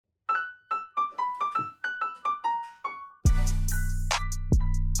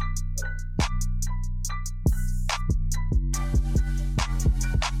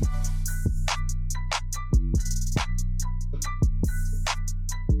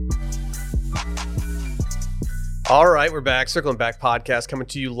All right, we're back. Circling Back podcast coming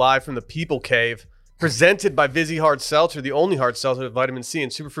to you live from the People Cave, presented by Vizzy Hard Seltzer, the only hard seltzer with vitamin C and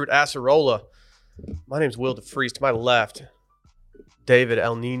superfruit acerola. My name's Will DeFreeze. To my left, David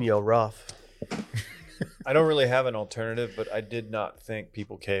El Nino Ruff. I don't really have an alternative, but I did not think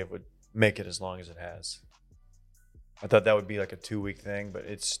People Cave would make it as long as it has. I thought that would be like a 2-week thing, but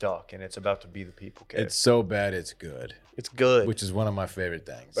it's stuck, and it's about to be the People Cave. It's so bad, it's good. It's good. Which is one of my favorite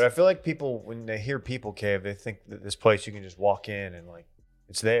things. But I feel like people, when they hear People Cave, they think that this place you can just walk in and like,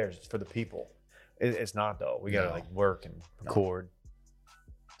 it's theirs, it's for the people. It's not though. We gotta like work and record.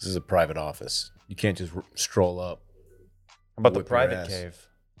 This is a private office. You can't just stroll up. How about the private cave?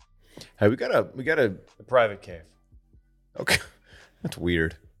 Hey, we gotta. The private cave. Okay, that's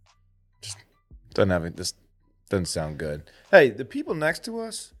weird. Just doesn't sound good. Hey, the people next to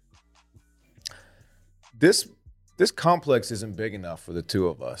us. This complex isn't big enough for the two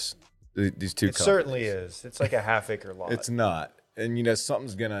of us. These two. It certainly is. It's like a half-acre lot. It's not, and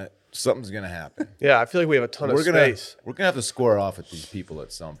something's gonna happen. Yeah, I feel like we have a ton of space. We're gonna have to score off at these people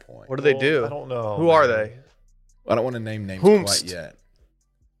at some point. What do they do? I don't know. Who are they? I don't want to name names quite yet.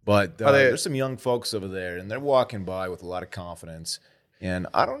 But there's some young folks over there, and they're walking by with a lot of confidence. And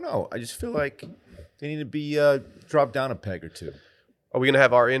I don't know. I just feel like they need to be dropped down a peg or two. Are we going to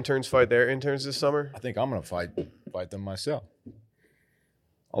have our interns fight their interns this summer? I think I'm going to fight them myself.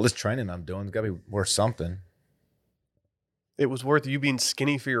 All this training I'm doing has got to be worth something. It was worth you being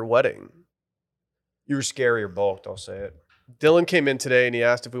skinny for your wedding. You were scary or bulked, I'll say it. Dylan came in today and he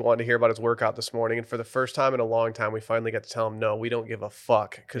asked if we wanted to hear about his workout this morning. And for the first time in a long time, we finally got to tell him, no, we don't give a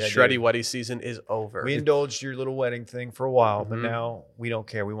fuck because Shreddy Weddy season is over. We indulged your little wedding thing for a while, but now we don't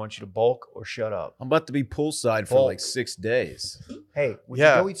care. We want you to bulk or shut up. I'm about to be poolside for like 6 days. Hey, we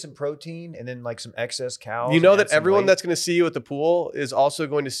can go eat some protein and then like some excess cows. You know that everyone that's going to see you at the pool is also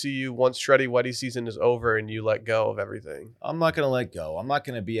going to see you once Shreddy Weddy season is over and you let go of everything. I'm not going to let go. I'm not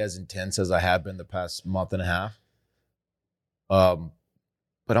going to be as intense as I have been the past month and a half.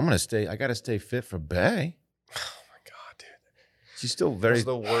 But I'm going to stay. I got to stay fit for Bay. Oh my God, dude. She's still very. That's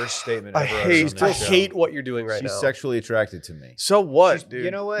the worst statement ever. I hate what you're doing right now. She's sexually attracted to me. So what, dude?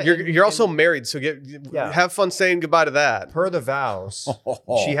 You know what? You're also married, so have fun saying goodbye to that. Per the vows,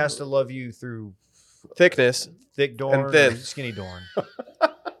 she has to love you through thickness, thick Dorn, and thin, skinny Dorn.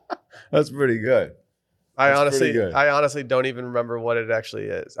 That's pretty good. I honestly don't even remember what it actually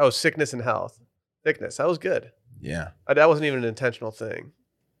is. Oh, sickness and health. Thickness. That was good. Yeah. That wasn't even an intentional thing.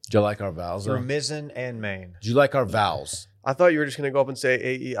 Did you like our vowels? Through mizzen and main. Did you like our vowels? I thought you were just going to go up and say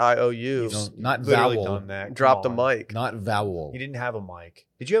A-E-I-O-U. No, not vowel. Done that. Drop the mic. Not vowel. You didn't have a mic.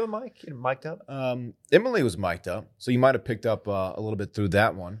 Did you have a mic? You mic'd up? Emily was mic'd up, so you might have picked up a little bit through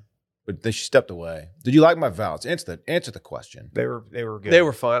that one. But then she stepped away. Did you like my vowels? Answer the question. They were good. They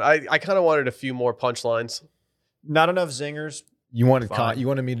were fun. I kind of wanted a few more punchlines. Not enough zingers. You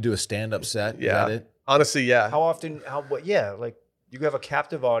wanted me to do a stand-up set? Yeah. Is that it? Honestly, yeah. How often? Like you have a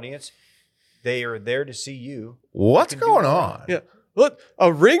captive audience. They are there to see you. What's going on? Yeah. Look,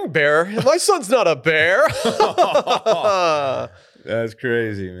 a ring bear? My son's not a bear. That's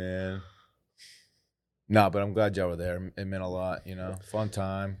crazy, man. No, but I'm glad y'all were there. It meant a lot, Fun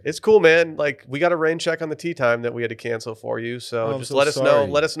time. It's cool, man. Like, we got a rain check on the tea time that we had to cancel for you. So just let us know.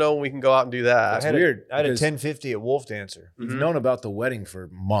 Let us know when we can go out and do that. That's weird. I had a 1050 at Wolf Dancer. You've known about the wedding for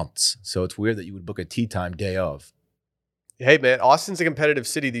months, so it's weird that you would book a tea time day of. Hey, man, Austin's a competitive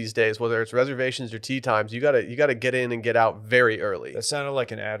city these days. Whether it's reservations or tea times, you gotta get in and get out very early. That sounded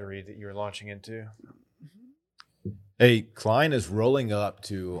like an ad read that you were launching into. Hey, Klein is rolling up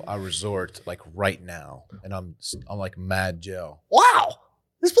to our resort like right now, and I'm like Mad Joe. Wow,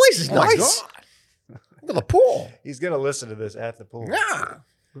 this place is nice. My God. Look at the pool. He's gonna listen to this at the pool. Yeah,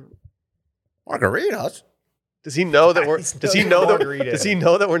 margaritas. Does he know that we're? Does he know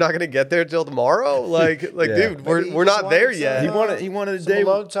that we're not gonna get there till tomorrow? Like, dude, we're not there yet. He wanted a day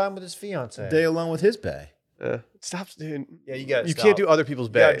alone time with his fiance. Day alone with his bae. Stop, dude. Yeah, you can't do other people's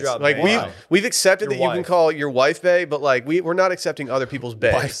bays. Like we've accepted that you can call your wife bae, but like we're not accepting other people's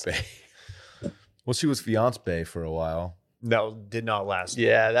bays. Wife bae. Well, she was fiance bae for a while. No, did not last.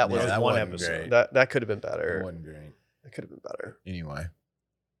 Yeah, that was that one episode. Great. That could have been better. That wasn't great. That could have been better. Anyway,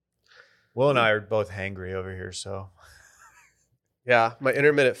 Will and I are both hangry over here, so. Yeah, my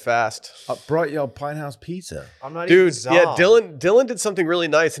intermittent fast. I brought y'all Pine House pizza. I'm not Dude, even yeah, Dylan did something really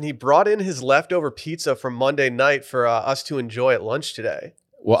nice, and he brought in his leftover pizza from Monday night for us to enjoy at lunch today.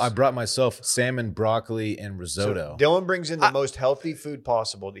 Well, I brought myself salmon, broccoli, and risotto. So Dylan brings in the most healthy food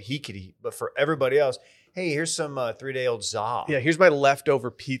possible that he could eat, but for everybody else, hey, here's some 3-day-old za. Yeah, here's my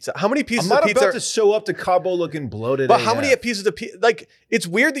leftover pizza. How many pieces I'm not of pizza? about to show up to Cabo looking bloated. But how many pieces of pizza? Like, it's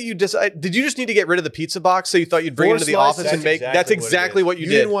weird that you did you just need to get rid of the pizza box so you thought you'd bring it into the office and make? That's exactly what you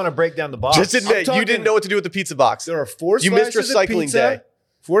did. You didn't want to break down the box. Just admit you didn't know what to do with the pizza box. There are 4 You slices missed of recycling pizza, day.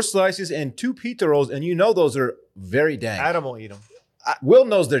 4 slices and 2 pizza rolls, and you know those are very dank. Adam will eat them. Will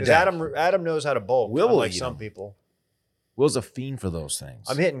knows they're dank. Adam knows how to bulk. Will unlike eat some them. people. Will's a fiend for those things.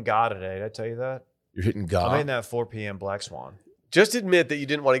 I'm hitting God today. Did I tell you that? You're hitting God. I'm hitting that 4 p.m. Black Swan. Just admit that you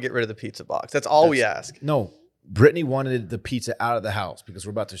didn't want to get rid of the pizza box. That's all we ask. No, Brittany wanted the pizza out of the house because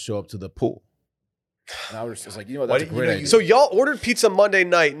we're about to show up to the pool. And I was just like, you know what, that's a great idea. So y'all ordered pizza Monday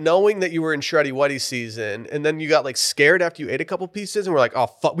night knowing that you were in Shreddy Weddy season, and then you got like scared after you ate a couple pieces and we're like, oh,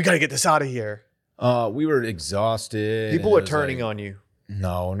 fuck, we got to get this out of here. We were exhausted. People were turning on you.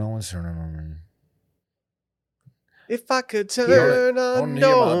 No one's turning on me. If I could turn on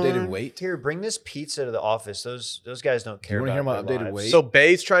no one. Updated weight. Here, bring this pizza to the office. Those guys don't care. You want to hear my updated lives. weight? So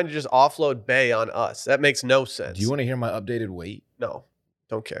Bay's trying to just offload Bay on us. That makes no sense. Do you want to hear my updated weight? No,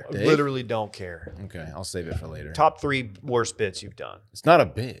 don't care. Dave? Literally don't care. Okay, I'll save it for later. Top 3 worst bits you've done. It's not a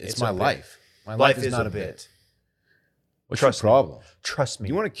bit. It's my a bit. life. My life is not a bit. What's your problem? Trust me.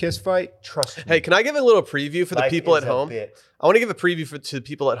 You want a kiss fight? Trust me. Hey, can I give a little preview for the people at home? Bit. I want to give a preview to the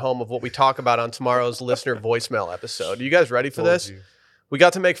people at home of what we talk about on tomorrow's listener voicemail episode. Are you guys ready for this? We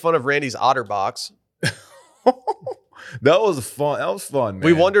got to make fun of Randy's OtterBox. That was fun. That was fun, man.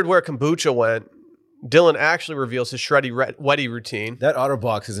 We wondered where kombucha went. Dylan actually reveals his Shreddy Weddy routine. That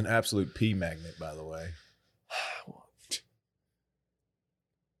OtterBox is an absolute pee magnet, by the way.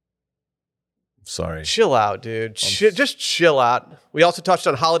 Sorry. Chill out, dude. Just chill out. We also touched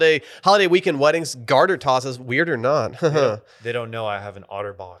on holiday weekend weddings, garter tosses, weird or not. They don't know I have an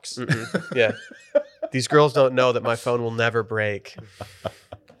OtterBox. Yeah. These girls don't know that my phone will never break.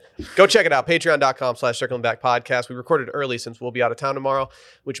 Go check it out. Patreon.com/Circling Back Podcast. We recorded early since we'll be out of town tomorrow,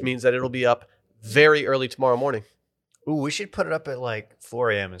 which means that it'll be up very early tomorrow morning. Ooh, we should put it up at like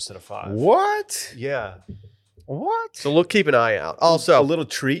 4 a.m. instead of 5. What? Yeah. What? So keep an eye out. Also, a little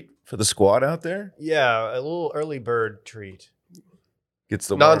treat for the squad out there. Yeah, a little early bird treat. Gets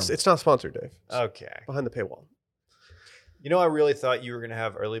the worm. It's not sponsored, Dave. It's okay. behind the paywall. You know, I really thought you were going to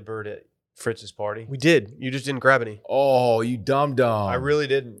have early bird at Fritz's party. We did. You just didn't grab any. Oh, you dumb. I really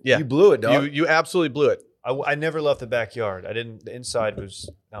didn't. Yeah. You blew it, dog. You absolutely blew it. I never left the backyard. I didn't. The inside was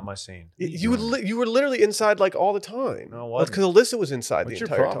not my scene. You were literally inside like all the time. No, I wasn't. Because Alyssa was inside What's the your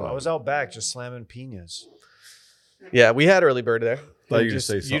entire problem? time. I was out back just slamming pinas. Yeah, we had early bird there. Thought You you just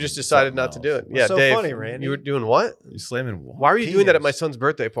something decided not to do it. What's Yeah, so Dave. funny, Randy? You were doing what? You slamming. Why were you doing that at my son's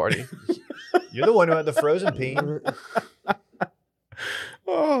birthday party? You're the one who had the frozen peen.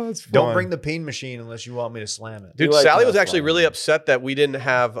 Oh, that's fun. Don't bring the peen machine unless you want me to slam it. Dude, like Sally that was actually fun. really upset that we didn't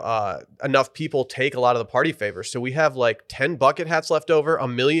have enough people take a lot of the party favors. So we have like 10 bucket hats left over, a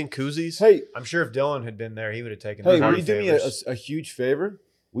million koozies. Hey, I'm sure if Dylan had been there, he would have taken hey, the will party you do me favors. a huge favor?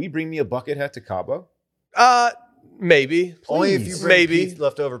 Will you bring me a bucket hat to Cabo? Maybe. Only if you Please. bring Maybe.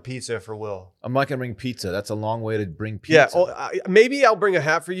 leftover pizza for Will. I'm not gonna bring pizza. That's a long way to bring Yeah. pizza. Maybe I'll bring a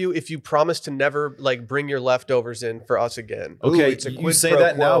hat for you if you promise to never like bring your leftovers in for us again. Okay, Ooh, it's a you quid say pro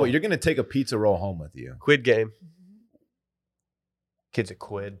that now, quo. but you're gonna take a pizza roll home with you. Quid game. Kid's a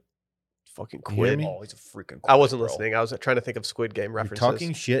quid. Fucking You hear quid. me? Oh, he's a freaking quid. I wasn't bro. listening. I was trying to think of Squid Game You're references.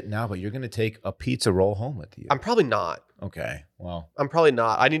 talking shit now, but you're gonna take a pizza roll home with you. I'm probably not. Okay, well, I'm probably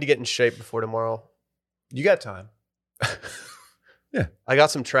not. I need to get in shape before tomorrow. You got time. I got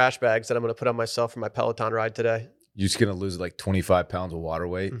some trash bags that I'm going to put on myself for my Peloton ride today. you're just gonna lose like 25 pounds of water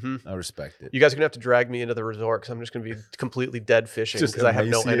weight. Mhm. I respect it. You guys are going to have to drag me into the resort because I'm just going to be completely dead fishing Just because I have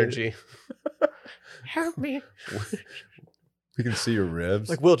no emaciated. energy. Help me. We can see your ribs.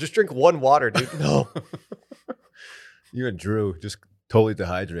 Like, Will, just drink one water, dude. No. You and Drew just totally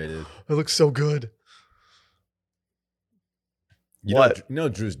dehydrated. It looks so good. You What? Know, you know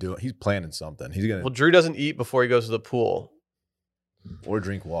what Drew's doing? He's planning something. He's gonna Well, Drew doesn't eat before he goes to the pool. or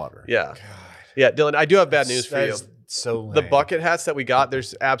drink water. Yeah. Yeah, Dylan, I do have bad news for That you. is so lame. The bucket hats that we got,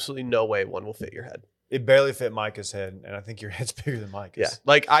 there's absolutely no way one will fit your head. It barely fit Micah's head, and I think your head's bigger than Micah's. Yeah.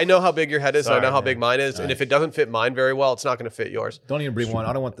 Like, I know how big your head is, and I Sorry, know how man. big mine is. And Right. if it doesn't fit mine very well, it's not going to fit yours. Don't even bring one.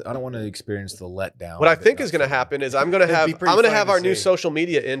 I don't want to experience the letdown. What I of it think not is going to fitting. happen is I'm going to It'd have be pretty I'm going to funny have to our new see. social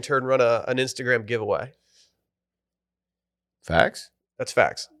media intern run an Instagram giveaway. Facts. That's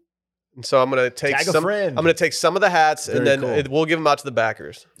facts. And so I'm going to take Tag a some. friend. I'm going to take some of the hats, and Very then cool. we'll give them out to the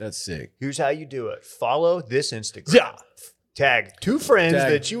backers. That's sick. Here's how you do it. Follow this Instagram. Yeah. Tag 2 friends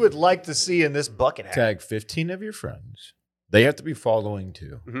Tag- that you would like to see in this bucket hat. Tag 15 of your friends. They have to be following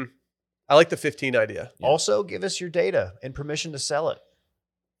too. I like the 15 idea. Yeah. Also, give us your data and permission to sell it.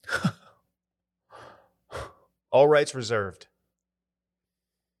 All rights reserved.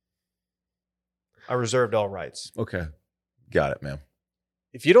 I reserved all rights. Okay. Got it, man.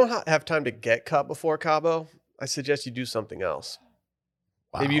 If you don't have time to get cut before Cabo, I suggest you do something else.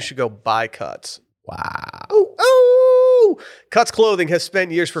 Wow. Maybe you should go buy Cuts. Wow. Ooh. Cuts Clothing has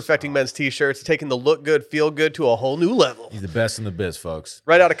spent years perfecting men's t-shirts, taking the look good, feel good to a whole new level. He's the best in the biz, folks.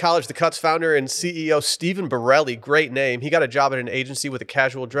 Right out of college, the Cuts founder and CEO, Stephen Borelli, great name. He got a job at an agency with a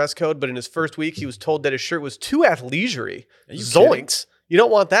casual dress code, but in his first week, he was told that his shirt was too athleisure-y. Zoinks. You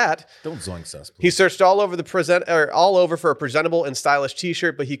don't want that. Don't zoinks us, please. He searched all over for a presentable and stylish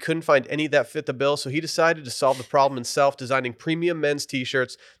t-shirt, but he couldn't find any that fit the bill, so he decided to solve the problem himself, designing premium men's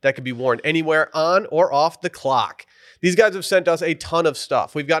t-shirts that could be worn anywhere on or off the clock. These guys have sent us a ton of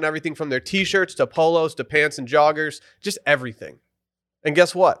stuff. We've gotten everything from their t-shirts to polos to pants and joggers, just everything. And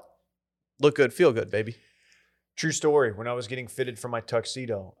guess what? Look good, feel good, baby. True story. When I was getting fitted for my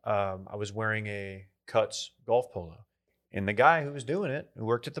tuxedo, I was wearing a Cuts golf polo. And the guy who was doing it, who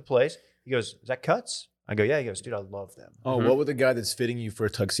worked at the place, he goes, "Is that Cuts?" I go, "Yeah." He goes, "Dude, I love them." Oh, what would the guy that's fitting you for a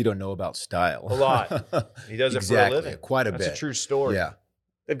tuxedo know about style? A lot. He does it for a living. Quite a bit. That's a true story. Yeah.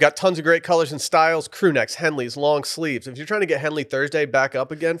 They've got tons of great colors and styles, crew necks, Henleys, long sleeves. If you're trying to get Henley Thursday back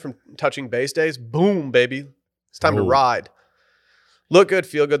up again from touching base days, boom, baby. It's time to ride. Look good,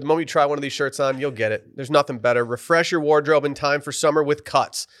 feel good. The moment you try one of these shirts on, you'll get it. There's nothing better. Refresh your wardrobe in time for summer with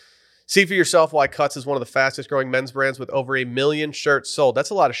Cuts. See for yourself why Cuts is one of the fastest growing men's brands with over 1 million shirts sold. That's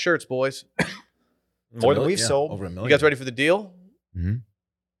a lot of shirts, boys. More than we've sold. Over 1 million. You guys ready for the deal? Mm-hmm.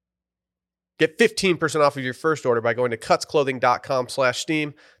 Get 15% off of your first order by going to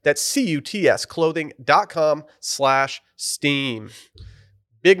cutsclothing.com/steam. That's CUTS clothing.com/steam.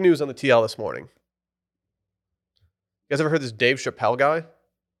 Big news on the TL this morning. You guys ever heard this Dave Chappelle guy?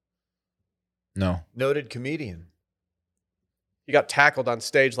 No. Noted comedian. He got tackled on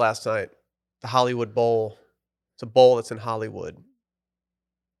stage last night. The Hollywood Bowl. It's a bowl that's in Hollywood.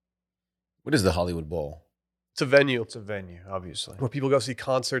 What is the Hollywood Bowl? It's a venue It's a venue, obviously. where people go see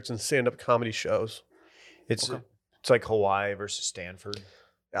concerts and stand-up comedy shows. It's like Hawaii versus Stanford.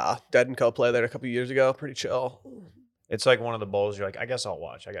 Yeah, Dead and Co. played there a couple years ago. Pretty chill. It's like one of the bowls you're like, I guess I'll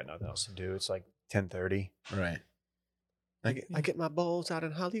watch. I got nothing else to do. It's like 10:30. Right. I get my bowls out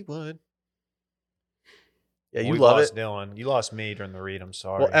in Hollywood. Yeah, you We love lost it. Dylan. You lost me during the read. I'm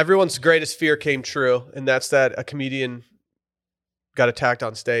sorry. Well, everyone's greatest fear came true, and that's that a comedian got attacked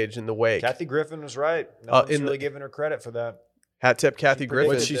on stage in the wake. Kathy Griffin was right. No one's in really giving her credit for that. Hat tip, Kathy Griffin.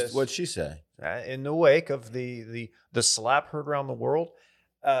 What'd she say? In the wake of the slap heard around the world,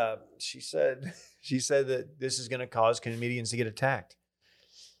 she said that this is going to cause comedians to get attacked.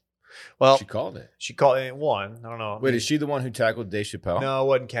 Well, She called it. She called it one. I don't know. Wait, is she the one who tackled Dave Chappelle? No, it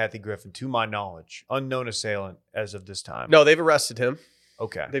wasn't Kathy Griffin. To my knowledge, unknown assailant as of this time. no, they've arrested him.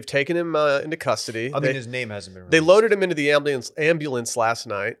 Okay. They've taken him into custody. I mean, his name hasn't been released. They loaded him into the ambulance last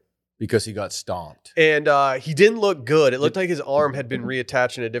night, Because he got stomped. and he didn't look good. It looked like his arm had been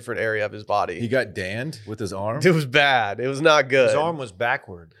reattached in a different area of his body. He got danned with his arm? It was bad. It was not good. His arm was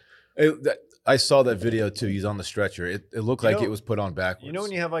backward. I saw that video too. He's on the stretcher. It looked like it was put on backwards. You know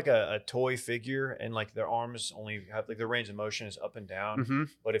when you have like a toy figure and like their arms only have like the range of motion is up and down, Mm-hmm.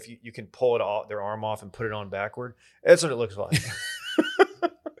 but if you can pull it off their arm off and put it on backward, that's what it looks like.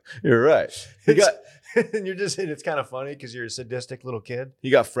 You're right. He got And it's kind of funny because you're a sadistic little kid.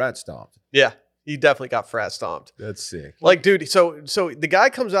 frat stomped. Yeah, he definitely got frat stomped. That's sick. Like, dude, so the guy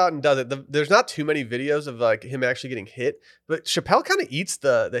comes out and does it. There's not too many videos of like him actually getting hit, but Chappelle kind of eats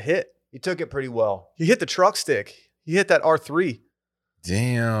the hit. He took it pretty well. He hit the truck stick. He hit that R3.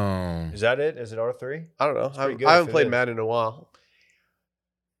 Damn. Is that it? Is it R3? I don't know. pretty good I haven't if it played is. Madden in a while.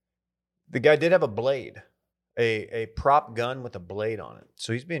 The guy did have a blade, a prop gun with a blade on it.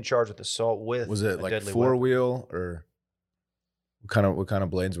 So he's being charged with assault with Was it a like deadly four weapon. wheel or what kind of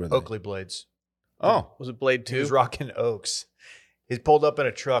blades were they? Oakley blades. Oh, Was it Blade He 2? was rocking Oaks. He's pulled up in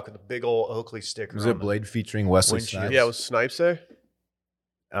a truck with a big old Oakley sticker. was on it blade featuring Wesley windshield. Snipes? Yeah, it was Snipes there.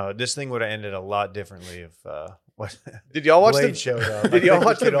 This thing would have ended a lot differently if what Did y'all watch Blade the showed up. Did y'all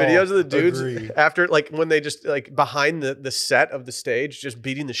watch the videos of the dudes Agree. after, like, when they just like behind the set of the stage, just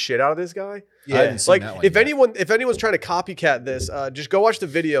beating the shit out of this guy? I hadn't seen Like, that one if yet. if anyone's trying to copycat this, just go watch the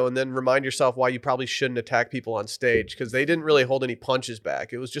video and then remind yourself why you probably shouldn't attack people on stage, because they didn't really hold any punches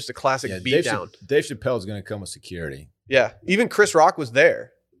back. It was just a classic beatdown. Dave Chappelle's going to come with security. Yeah, even Chris Rock was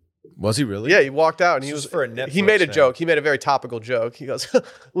there. Was he really? Yeah, he walked out and he This was was for a Netflix He made a thing. joke. He made a very topical joke. He goes,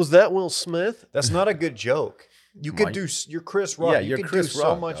 "Was that Will Smith?" That's not a good joke. You could do. You're Chris Rock. Yeah, you you're could Chris do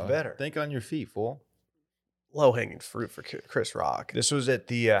Rock. so much dog. better. Think on your feet, fool. Low hanging fruit for Chris Rock. This was at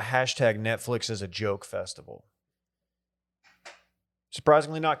the hashtag Netflix as a joke festival.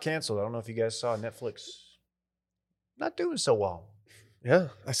 Surprisingly not canceled. I don't know if you guys saw Netflix not doing so well. Yeah,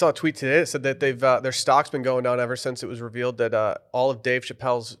 I saw a tweet today that said that they've their stock's been going down ever since it was revealed that all of Dave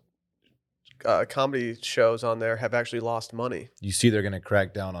Chappelle's comedy shows on there have actually lost money. You see, they're going to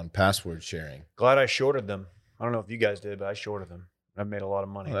crack down on password sharing. Glad I shorted them. I don't know if you guys did, but I shorted them. I've made a lot of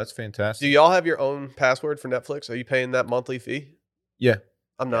money. Oh, that's fantastic. Do y'all have your own password for Netflix? Are you paying that monthly fee? Yeah.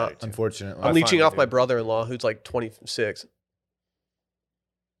 I'm not. Unfortunately. I'm leeching off my brother-in-law who's like 26.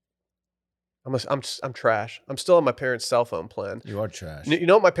 I'm trash. I'm still on my parents' cell phone plan. You are trash. You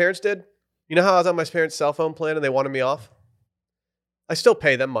know what my parents did? You know how I was on my parents' cell phone plan and they wanted me off? I still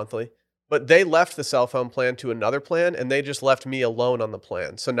pay them monthly, but they left the cell phone plan to another plan and they just left me alone on the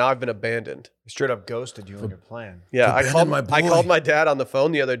plan. So now I've been abandoned. Straight up ghosted you on your plan. Yeah, I called my dad on the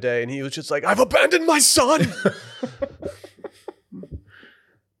phone the other day and he was just like, "I've abandoned my son."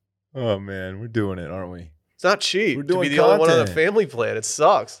 Oh man, we're doing it, aren't we? It's not cheap We're doing to be the only one on the content. family plan. It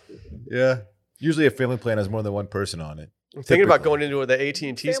sucks. Yeah. Usually a family plan has more than one person on it. I'm thinking about going into the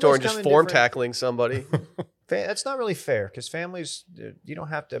AT&T store and just form tackling somebody. That's not really fair because families, you don't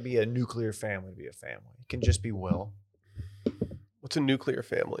have to be a nuclear family to be a family. It can just be Will. What's a nuclear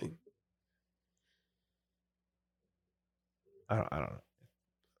family? I don't know.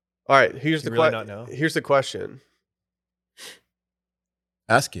 All right, here's You really not know? Here's the question.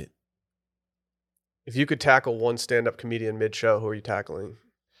 Ask it. If you could tackle one stand-up comedian mid-show, who are you tackling?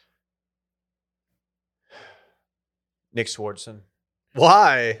 Nick Swardson.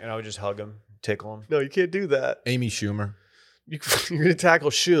 Why? And I would just hug him, tickle him. No, you can't do that. Amy Schumer. You're going to tackle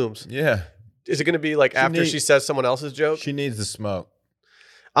Shooms. Yeah. Is it going to be like after she says someone else's joke? She needs the smoke.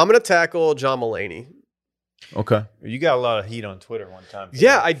 I'm going to tackle John Mulaney. Okay. You got a lot of heat on Twitter one time.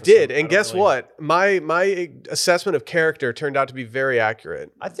 Yeah, I did. And guess what? My assessment of character turned out to be very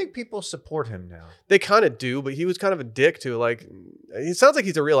accurate. I think people support him now. They kind of do, but he was kind of a dick to, like, he sounds like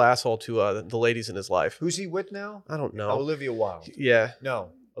he's a real asshole to the ladies in his life. Who's he with now? I don't know. Olivia Wilde. Yeah.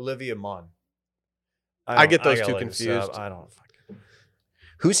 No, Olivia Munn. I get those two confused. I don't fucking.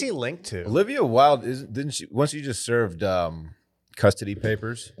 Who's he linked to? Olivia Wilde didn't she? Once she just served custody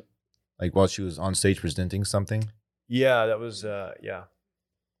papers, like while she was on stage presenting something. Yeah, that was yeah.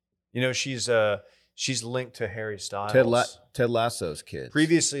 You know, she's linked to Harry Styles. Ted Lasso's kids.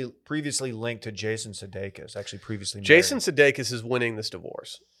 Previously linked to Jason Sudeikis. Actually, previously married. Jason Sudeikis is winning this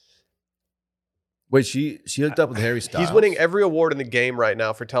divorce. Wait, she hooked up with Harry Styles? He's winning every award in the game right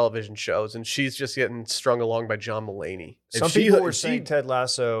now for television shows, and she's just getting strung along by John Mulaney. Some people were saying Ted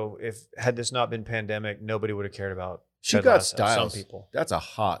Lasso, had this not been pandemic, nobody would have cared about She Ted got Lasso. Styles. Some people. That's a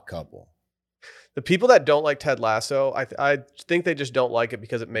hot couple. The people that don't like Ted Lasso, I think they just don't like it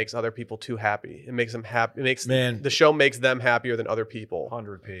because it makes other people too happy. It makes them happy. It makes the show makes them happier than other people.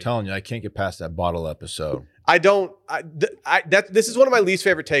 100p. I'm telling you, I can't get past that bottle episode. This is one of my least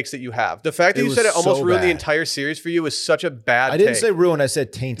favorite takes that you have. The fact that you said it almost ruined the entire series for you is such a bad take. I didn't say ruined, I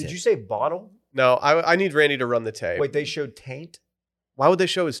said tainted. Did you say bottle? No, I need Randy to run the tape. Wait, they showed taint? Why would they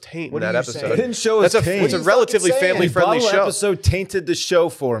show his taint in that episode? They didn't show his taint. It's a relatively family-friendly show. The episode tainted the show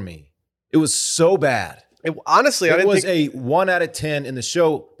for me. It was so bad. Honestly, I didn't think... It was a 1 out of 10, and the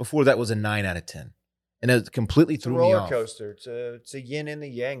show before that was a 9 out of 10. And it completely threw me off. It's a roller coaster. It's a yin and the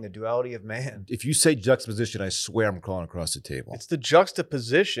yang, the duality of man. If you say juxtaposition, I swear I'm crawling across the table. It's the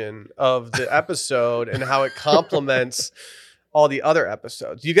juxtaposition of the episode and how it complements all the other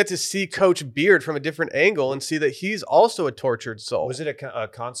episodes. You get to see Coach Beard from a different angle and see that he's also a tortured soul. Was it a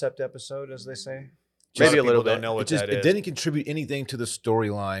concept episode, as they say? Maybe a little bit. Don't know what that is. It didn't contribute anything to the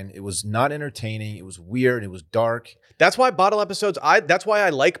storyline. It was not entertaining. It was weird. It was dark. That's why bottle episodes. That's why I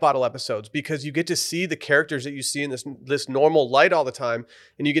like bottle episodes, because you get to see the characters that you see in this normal light all the time,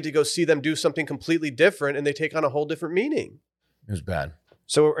 and you get to go see them do something completely different, and they take on a whole different meaning. It was bad.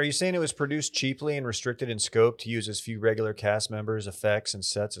 So, are you saying it was produced cheaply and restricted in scope to use as few regular cast members, effects, and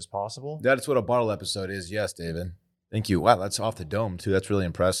sets as possible? That's what a bottle episode is. Yes, David. Thank you. Wow, that's off the dome too. That's really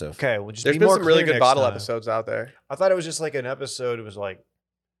impressive. Okay, well, just there's been some really good bottle episodes out there. I thought it was just like an episode. It was like,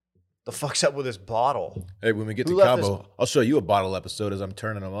 the fuck's up with this bottle? Hey, when we get to Cabo, I'll show you a bottle episode as I'm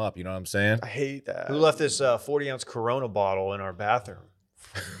turning them up. You know what I'm saying? I hate that. Who left this 40-ounce Corona bottle in our bathroom?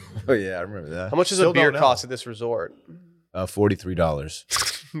 Oh yeah, I remember that. How much does a beer cost at this resort?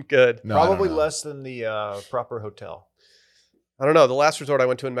 $43. Good. No, probably less than the proper hotel. I don't know. The last resort I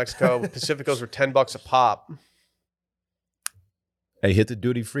went to in Mexico, Pacificos were $10 a pop. Hey, hit the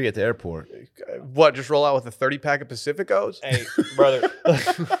duty free at the airport. What, just roll out with a 30-pack of Pacificos? Hey, brother,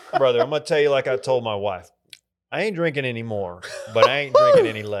 I'm going to tell you like I told my wife. I ain't drinking anymore, but I ain't drinking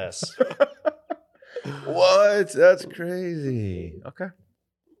any less. What? That's crazy. Okay.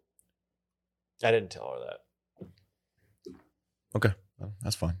 I didn't tell her that. Okay. Well,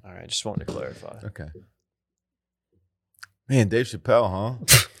 that's fine. All right. Just wanted to clarify. Okay. Man, Dave Chappelle, huh?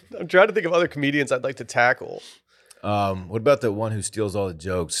 I'm trying to think of other comedians I'd like to tackle. What about the one who steals all the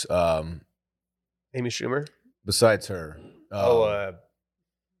jokes? Amy Schumer? Besides her. Carlos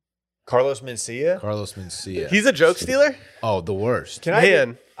Mencia? Carlos Mencia. He's a joke stealer? Oh, the worst.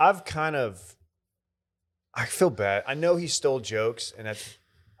 I feel bad. I know he stole jokes, and I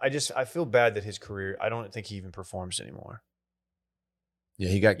feel bad that his career, I don't think he even performs anymore. Yeah,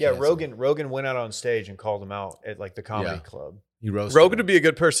 he got canceled. Rogan went out on stage and called him out at like the comedy club. He roasted Rogan him. would be a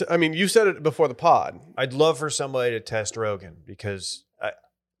good person. I mean, you said it before the pod. I'd love for somebody to test Rogan because I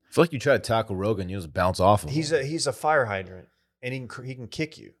feel like you try to tackle Rogan, you just bounce off of him. He's a fire hydrant, and he can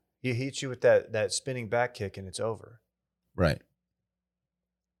kick you. He hits you with that spinning back kick, and it's over. Right.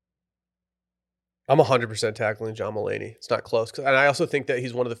 I'm 100% tackling John Mulaney. It's not close. And I also think that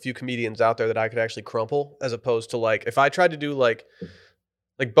he's one of the few comedians out there that I could actually crumple, as opposed to like, if I tried to do like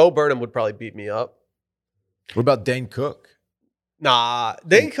Bo Burnham would probably beat me up. What about Dane Cook? Nah,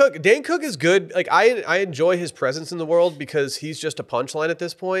 Dane Cook is good. Like I enjoy his presence in the world because he's just a punchline at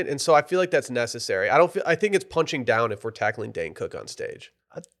this point, and so I feel like that's necessary. I think it's punching down if we're tackling Dane Cook on stage.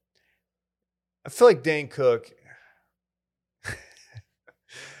 I feel like Dane Cook.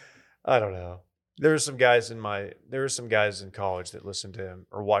 I don't know. There were some guys in college that listened to him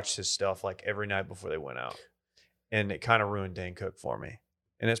or watched his stuff like every night before they went out, and it kind of ruined Dane Cook for me.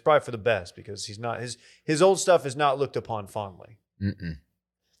 And it's probably for the best because he's not his old stuff is not looked upon fondly.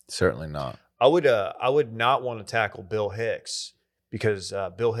 Certainly not. I would not want to tackle Bill Hicks because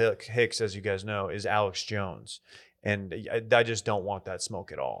Bill Hicks, as you guys know, is Alex Jones, and I just don't want that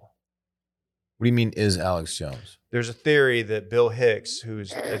smoke at all. What do you mean is Alex Jones? There's a theory that Bill Hicks,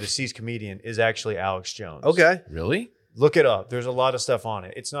 who's a deceased comedian, is actually Alex Jones. Okay. Really? Look it up. There's a lot of stuff on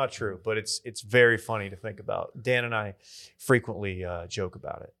it. It's not true, but it's very funny to think about. Dan and I frequently joke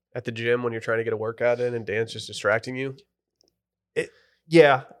about it. At the gym when you're trying to get a workout in and Dan's just distracting you?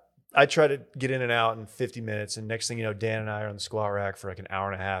 Yeah. I try to get in and out in 50 minutes, and next thing you know, Dan and I are on the squat rack for like an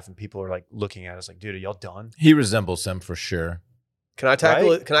hour and a half, and people are like looking at us like, dude, are y'all done? He resembles them for sure. Can I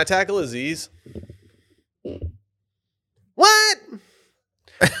tackle it? Can I tackle Aziz? What?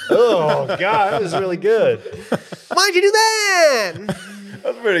 Oh, God, that was really good. Why'd you do that?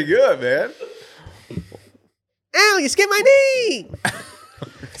 That's pretty good, man. Ow, you skipped my knee.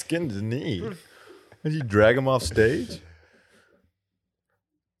 Skinned his knee. Did you drag him off stage? I'm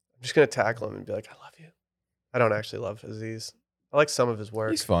just going to tackle him and be like, I love you. I don't actually love Aziz. I like some of his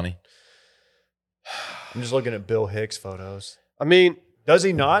work. He's funny. I'm just looking at Bill Hicks photos. I mean, does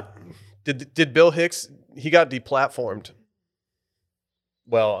he not? Did Bill Hicks, he got deplatformed.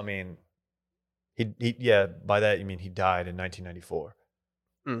 Well, I mean, yeah, by that you mean he died in 1994.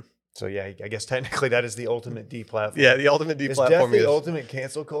 So yeah, I guess technically that is the ultimate deplatform. Yeah, the ultimate deplatform. Is death the ultimate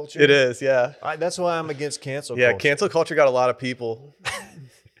cancel culture? It is, yeah. That's why I'm against cancel culture. Yeah, cancel culture got a lot of people.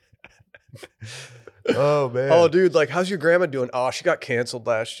 Oh, man. Oh, dude, like, how's your grandma doing? Oh, she got canceled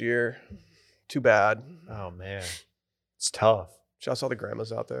last year. Too bad. Oh, man. It's tough. Shout out to all the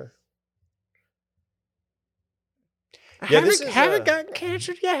grandmas out there. Yeah, haven't gotten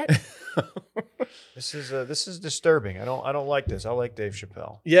canceled yet. This is disturbing. I don't like this. I like Dave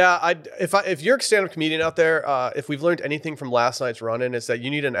Chappelle. Yeah, if you're a stand-up comedian out there, if we've learned anything from last night's run-in, it's that you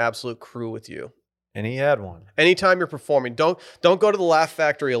need an absolute crew with you. And he had one. Anytime you're performing, don't go to the Laugh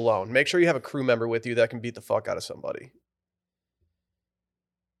Factory alone. Make sure you have a crew member with you that can beat the fuck out of somebody.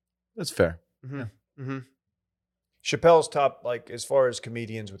 That's fair. Chappelle's top, like as far as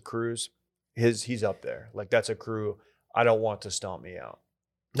comedians with crews, he's up there. Like that's a crew I don't want to stomp me out.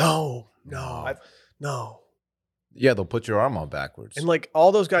 No. Yeah, they'll put your arm on backwards. And like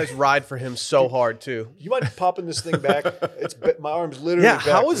all those guys ride for him so hard too. You mind popping this thing back? My arm's literally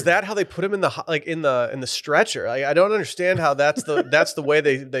backwards. How is that how they put him in the stretcher? I don't understand how that's the way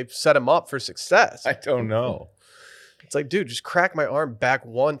they set him up for success. I don't know. It's like, dude, just crack my arm back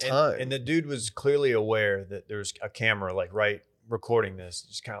one time. And the dude was clearly aware that there's a camera like right recording this.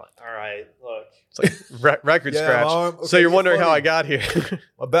 Just kind of like, all right, look. It's like record scratch. Okay, so you're wondering how I got here.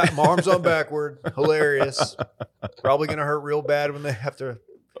 My arm's on backward. Hilarious. Probably going to hurt real bad when they have to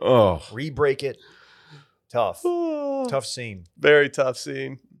re-break it. Tough. Tough scene. Very tough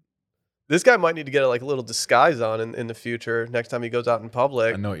scene. This guy might need to get a little disguise on in the future next time he goes out in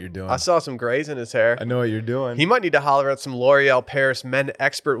public. I know what you're doing. I saw some grays in his hair. I know what you're doing. He might need to holler at some L'Oreal Paris Men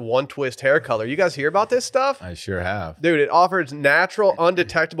Expert One Twist hair color. You guys hear about this stuff? I sure have. Dude, it offers natural,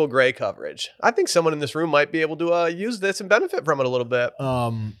 undetectable gray coverage. I think someone in this room might be able to use this and benefit from it a little bit.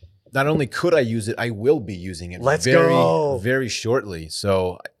 Not only could I use it, I will be using it very shortly.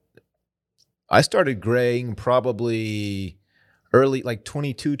 So I started graying probably early, like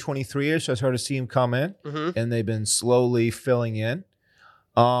 22, 23-ish, I started to see them come in, and they've been slowly filling in.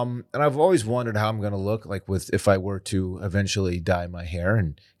 And I've always wondered how I'm going to look like if I were to eventually dye my hair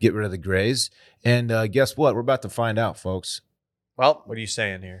and get rid of the grays. And guess what? We're about to find out, folks. Well, what are you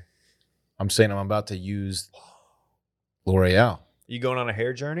saying here? I'm saying I'm about to use L'Oreal. You going on a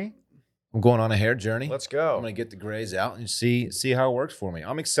hair journey? I'm going on a hair journey. Let's go. I'm going to get the grays out and see how it works for me.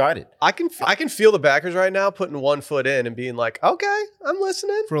 I'm excited. I can feel the backers right now putting one foot in and being like, okay, I'm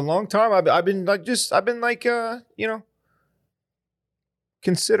listening. For a long time, I've been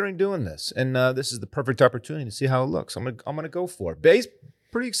considering doing this, and this is the perfect opportunity to see how it looks. I'm gonna go for it. Bae's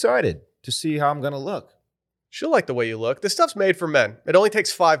pretty excited to see how I'm gonna look. She'll like the way you look. This stuff's made for men. It only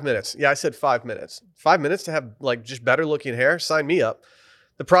takes 5 minutes. Yeah, I said 5 minutes. 5 minutes to have like just better looking hair? Sign me up.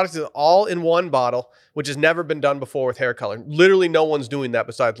 The product is all in one bottle, which has never been done before with hair color. Literally no one's doing that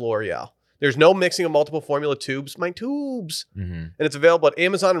besides L'Oreal. There's no mixing of multiple formula tubes. My tubes. And it's available at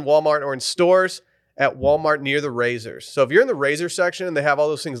Amazon and Walmart or in stores at Walmart near the razors. So if you're in the razor section and they have all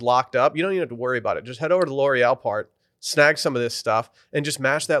those things locked up, you don't even have to worry about it. Just head over to the L'Oreal part, snag some of this stuff, and just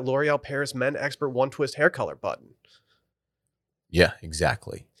mash that L'Oreal Paris Men Expert One Twist hair color button. Yeah,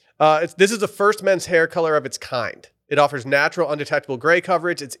 exactly. This is the first men's hair color of its kind. It offers natural, undetectable gray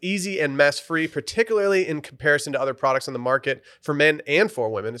coverage. It's easy and mess-free, particularly in comparison to other products on the market for men and for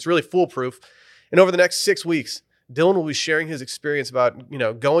women. It's really foolproof. And over the next 6 weeks, Dylan will be sharing his experience about,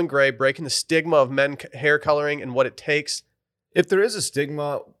 going gray, breaking the stigma of men hair coloring and what it takes. If there is a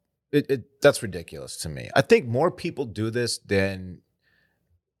stigma, that's ridiculous to me. I think more people do this than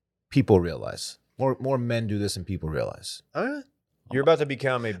people realize. More men do this than people realize. You're about to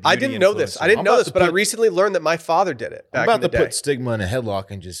become a beauty I didn't know this. influencer. I didn't know this, but I recently learned that my father did it back I'm about in the to day. Put stigma in a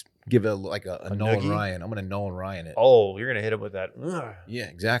headlock and just give it like a Nolan noogie? Ryan. I'm going to Nolan Ryan it. Oh, you're going to hit him with that. Yeah,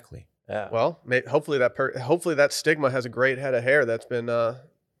 exactly. Yeah. Well, hopefully that stigma has a great head of hair that's been, There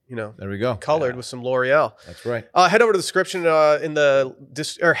we go. colored with some L'Oreal. That's right. Head over to the description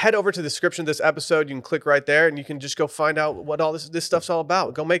head over to the description of this episode. You can click right there, and you can just go find out what all this stuff's all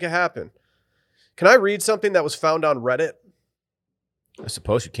about. Go make it happen. Can I read something that was found on Reddit? I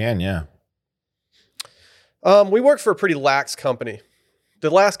suppose you can, yeah. We worked for a pretty lax company. The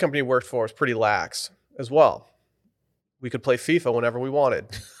last company we worked for was pretty lax as well. We could play FIFA whenever we wanted.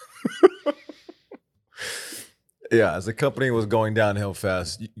 Yeah, as the company was going downhill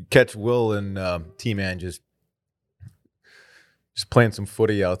fast, you catch Will and T-Man just playing some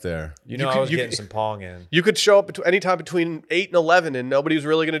footy out there. I was getting some pong in. You could show up anytime between 8 and 11, and nobody was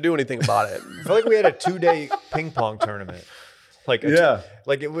really going to do anything about it. I feel like we had a 2-day ping pong tournament. It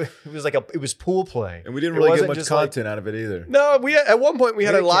was pool play, And we didn't really get much content out of it either. No, at one point we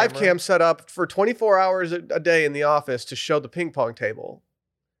had a live camera. cam set up for 24 hours a day in the office to show the ping pong table.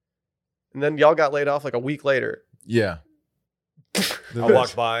 And then y'all got laid off like a week later. Yeah. I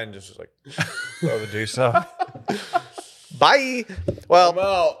walked by and just was like, throw the deuce up. Bye.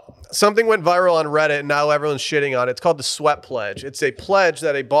 Well, something went viral on Reddit, and now everyone's shitting on it. It's called the Sweat Pledge. It's a pledge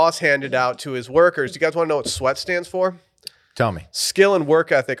that a boss handed out to his workers. Do you guys want to know what SWEAT stands for? Tell me. Skill and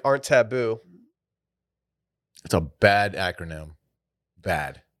work ethic aren't taboo. It's a bad acronym.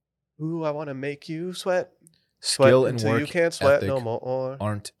 Bad. Ooh, I want to make you sweat. Skill and until work you can't sweat ethic no more.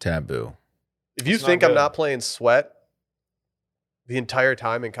 aren't taboo. If you It's think not I'm good. not playing Sweat the entire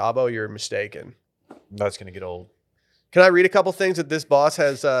time in Cabo, you're mistaken. That's going to get old. Can I read a couple things that this boss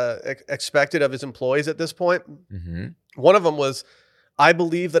has expected of his employees at this point? Mm-hmm. One of them was, I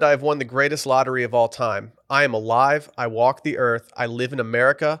believe that I've won the greatest lottery of all time. I am alive. I walk the earth. I live in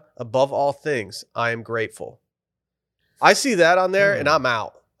America. Above all things, I am grateful. I see that on there and I'm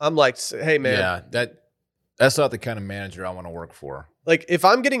out. I'm like, hey, man. Yeah, that's not the kind of manager I want to work for. Like, if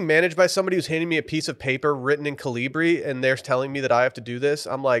I'm getting managed by somebody who's handing me a piece of paper written in Calibri and they're telling me that I have to do this,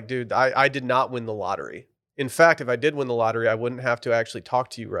 I'm like, dude, I did not win the lottery. In fact, if I did win the lottery, I wouldn't have to actually talk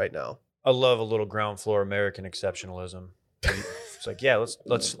to you right now. I love a little ground floor American exceptionalism. It's like, yeah,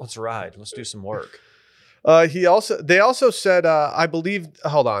 let's ride. Let's do some work. They also said, I believe,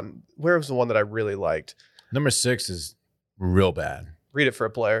 hold on. Where was the one that I really liked? Number 6 is real bad. Read it for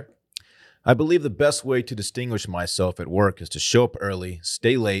a player. I believe the best way to distinguish myself at work is to show up early,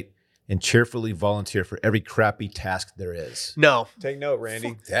 stay late, and cheerfully volunteer for every crappy task there is. No. Take note,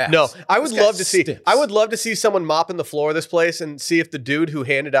 Randy. No, I would This guy love to see. stinks. I would love to see someone mopping the floor of this place and see if the dude who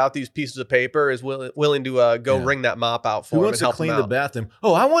handed out these pieces of paper is willing to go wring that mop out for Who him wants and to help clean him the out. bathroom?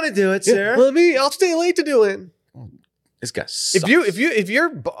 Oh, I want to do it, sir. Well, I'll stay late to do it. This guy sucks.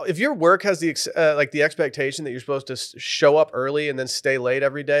 If your work has the expectation that you're supposed to show up early and then stay late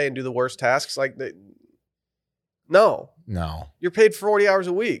every day and do the worst tasks, no, No. you're paid 40 hours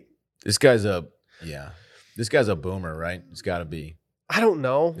a week. This guy's yeah. This guy's a boomer, right? It's got to be. I don't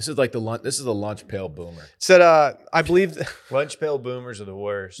know. This is like This is a lunch pail boomer. Said, I believe lunch pail boomers are the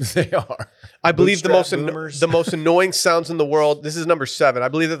worst. They are. I believe the most annoying sounds in the world. This is number 7. I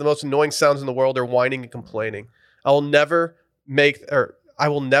believe that the most annoying sounds in the world are whining and complaining. I will never make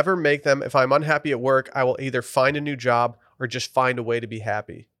them. If I'm unhappy at work, I will either find a new job or just find a way to be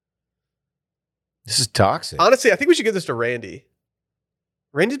happy. This is toxic. Honestly, I think we should give this to Randy.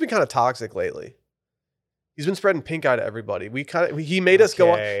 Randy's been kind of toxic lately. He's been spreading pink eye to everybody. He made us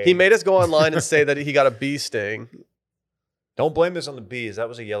go online and say that he got a bee sting. Don't blame this on the bees. That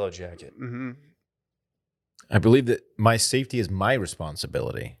was a yellow jacket. Mm-hmm. I believe that my safety is my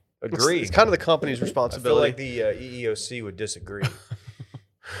responsibility. Agree. It's kind of the company's responsibility. I feel like the EEOC would disagree.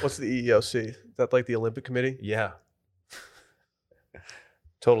 What's the EEOC? Is that like the Olympic Committee? Yeah.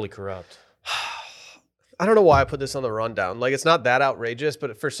 Totally corrupt. I don't know why I put this on the rundown. Like, it's not that outrageous,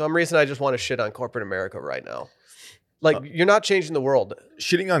 but for some reason, I just want to shit on corporate America right now. Like, you're not changing the world.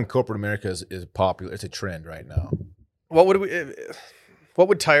 Shitting on corporate America is popular. It's a trend right now. What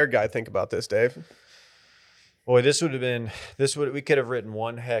would Tired Guy think about this, Dave? Boy, we could have written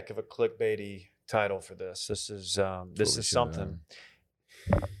one heck of a clickbaity title for this. This is something.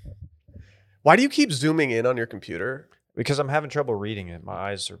 Why do you keep zooming in on your computer? Because I'm having trouble reading it. My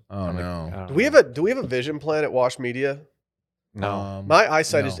eyes are. Oh no! Do we have a vision plan at Wash Media? No. My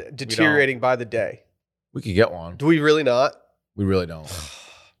eyesight is deteriorating by the day. We could get one. Do we really not? We really don't.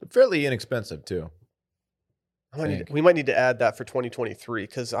 They're fairly inexpensive too. We might need to add that for 2023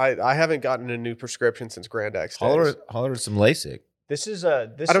 because I haven't gotten a new prescription since Grand X days. Holler some LASIK.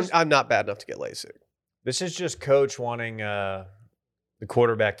 I'm not bad enough to get LASIK. This is just coach wanting the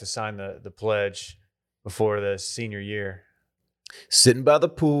quarterback to sign the pledge before the senior year. Sitting by the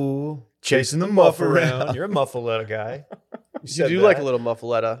pool, chasing the muff around. You're a muffaletta guy. You do like a little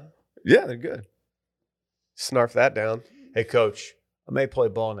muffaletta. Yeah, they're good. Snarf that down. Hey, coach, I may play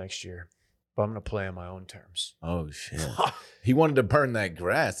ball next year, but I'm going to play on my own terms. Oh, shit. He wanted to burn that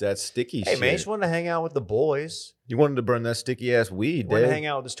grass, that sticky shit. Hey, man, he just wanted to hang out with the boys. He wanted to burn that sticky-ass weed, Wanted to hang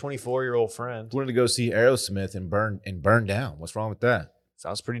out with his 24-year-old friend. He wanted to go see Aerosmith and burn down. What's wrong with that?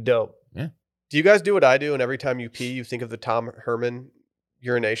 Sounds pretty dope. Yeah. Do you guys do what I do, and every time you pee, you think of the Tom Herman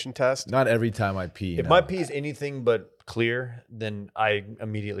urination test? Not every time I pee. If my pee is anything but clear, then I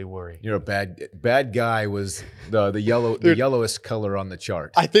immediately worry. You're a bad guy. Was the yellowest color on the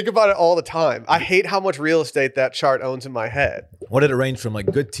chart. I think about it all the time. I hate how much real estate that chart owns in my head. What did it range from, like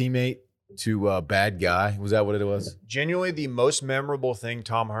good teammate to bad guy? Was that what it was? Genuinely, the most memorable thing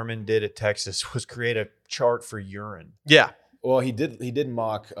Tom Herman did at Texas was create a chart for urine. Yeah. Well, he did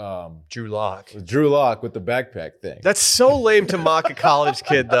mock Drew Lock with the backpack thing. That's so lame to mock a college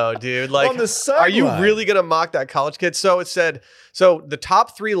kid, though, dude. Like, on the sideline. Are you really gonna mock that college kid? So it said. So the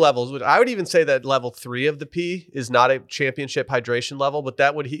top 3 levels, which I would even say that level 3 of the P is not a championship hydration level, but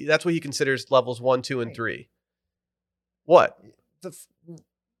that's what he considers levels 1, 2, and 3. What?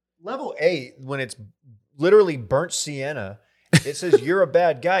 Level 8, when it's literally burnt sienna. It says you're a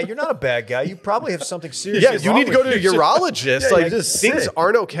bad guy. You're not a bad guy. You probably have something serious. Yeah, you need to go to a urologist. Yeah, like things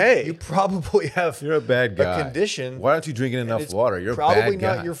aren't okay. You probably have. You're a bad guy. A condition. Why aren't you drinking enough water? You're probably a bad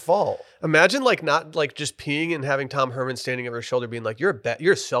guy. not your fault. Imagine not just peeing and having Tom Herman standing over his shoulder, being like, "You're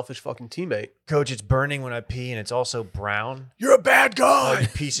a selfish fucking teammate." Coach, it's burning when I pee, and it's also brown. You're a bad guy. Oh, you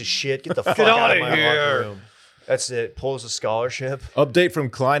piece of shit. Get the fuck out of my locker room. That's it. Pulls a scholarship. Update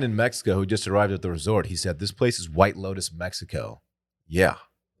from Klein in Mexico, who just arrived at the resort. He said, "This place is White Lotus, Mexico." Yeah.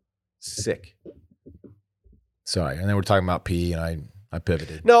 Sick. Sorry. And then we're talking about pee, and I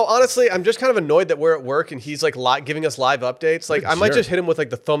pivoted. No, honestly, I'm just kind of annoyed that we're at work and he's like giving us live updates. Like, I might just hit him with like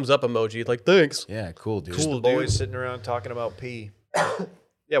the thumbs up emoji. Like, thanks. Yeah, cool, dude. Cool, dude. Boys sitting around talking about pee.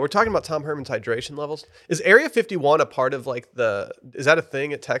 Yeah, we're talking about Tom Herman's hydration levels. Is Area 51 a part of is that a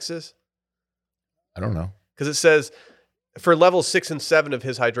thing at Texas? I don't know. Because it says for levels 6 and 7 of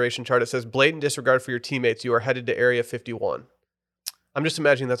his hydration chart, it says blatant disregard for your teammates. You are headed to Area 51. I'm just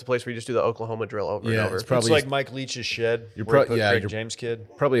imagining that's a place where you just do the Oklahoma drill over and over. It's like Mike Leach's shed. You're James kid.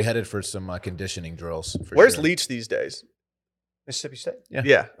 Probably headed for some conditioning drills. Where's Leach these days? Mississippi State.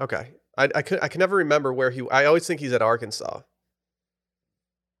 Yeah. Okay. I can never remember where I always think he's at Arkansas.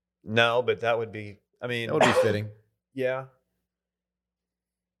 No, but that would be. I mean, that would be fitting. Yeah.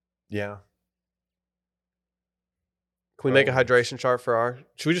 Yeah. Can we make a hydration chart for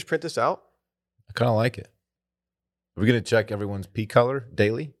should we just print this out? I kind of like it. Are we going to check everyone's pee color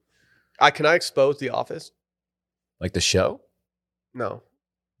daily? Can I expose the office? Like the show? No.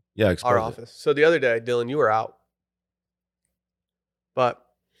 Yeah, expose our office. So the other day, Dylan, you were out. But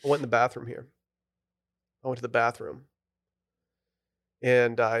I went in the bathroom here. I went to the bathroom.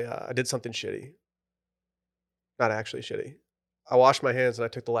 And I did something shitty. Not actually shitty. I washed my hands and I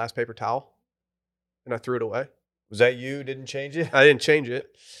took the last paper towel and I threw it away. Was that you? Didn't change it? I didn't change it.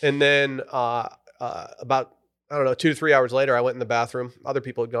 And then about, I don't know, 2 to 3 hours later, I went in the bathroom. Other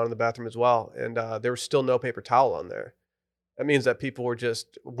people had gone in the bathroom as well. And there was still no paper towel on there. That means that people were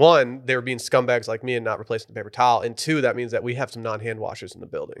just, one, they were being scumbags like me and not replacing the paper towel. And two, that means that we have some non-hand washers in the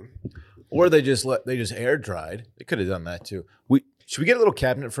building. Or they just air dried. They could have done that too. Should we get a little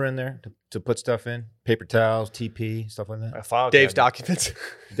cabinet for in there to put stuff in? Paper towels, TP, stuff like that. A file Dave's cabinet. documents.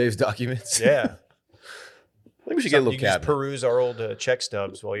 Dave's documents. Yeah. I think we should get a little You can just cabinet. peruse our old check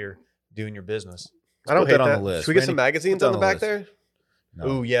stubs while you're doing your business. I don't put hate that on that. the list. Should we get Randy, some magazines put that on the on back the there? No.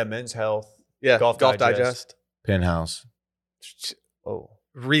 Ooh, yeah, Men's Health. Yeah, Golf Digest. Penthouse. Oh,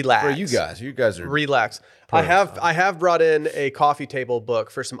 Relax. For you guys are Relax. I have brought in a coffee table book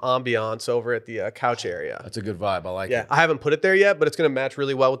for some ambiance over at the couch area. That's a good vibe. I like Yeah, it. I haven't put it there yet, but it's going to match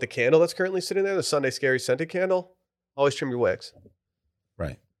really well with the candle that's currently sitting there, the Sunday Scary scented candle. Always trim your wicks.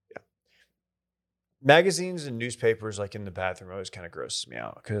 Right. magazines and newspapers like in the bathroom always kind of grosses me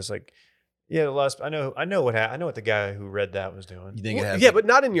out because like, yeah, the last I know what the guy who read that was doing. You think it has? Yeah, but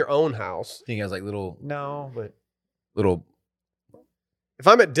not in your own house. think it has like little But If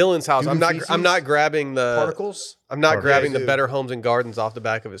I'm at Dylan's house, Human I'm not feces? grabbing the particles. I'm not Or- grabbing Yeah, the dude. Better Homes and Gardens off the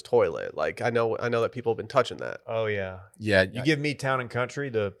back of his toilet. Like I know that people have been touching that. Oh yeah. yeah. You give me Town and Country,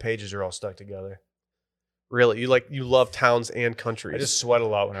 the pages are all stuck together. Really, you love towns and countries. I just sweat a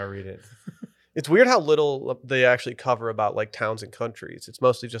lot when I read it. It's weird how little they actually cover about like towns and countries. It's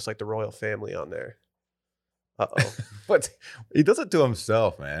mostly just like the royal family on there. Uh-oh. But he does it to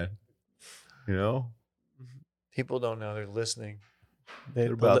himself, man. You know. People don't know they're listening.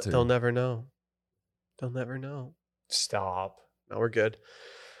 They're about to. They'll never know. They'll never know. Stop. No, we're good.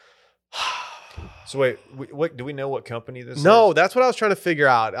 So wait, what do we know what company this is? No, that's what I was trying to figure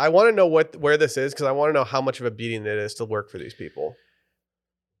out. I want to know where this is because I want to know how much of a beating it is to work for these people.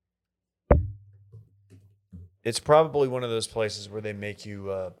 It's probably one of those places where they make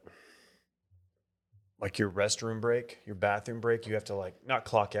you like your restroom break, your bathroom break, you have to like not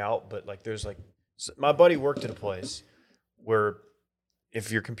clock out, but like there's like my buddy worked at a place where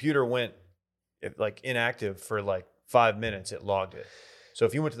if your computer went inactive for like 5 minutes, it logged it. So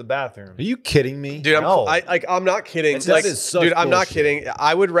if you went to the bathroom, Are you kidding me? Dude, No. I'm not kidding. That is such dude, I'm not bullshit. kidding.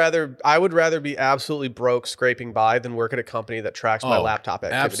 I would rather be absolutely broke scraping by than work at a company that tracks my Oh, laptop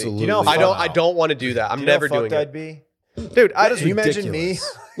activity. absolutely. You know, I don't want to do that. I'm you know never how fucked doing I'd it. be. Dude, That is Can you imagine me?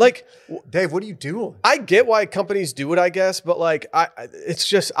 ridiculous. like Dave, what are you doing? I get why companies do it, I guess, but like it's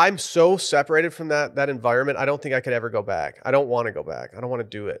just I'm so separated from that environment. I don't think I could ever go back. I don't want to go back. I don't want to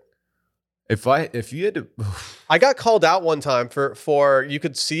do it. If you had to, I got called out one time for you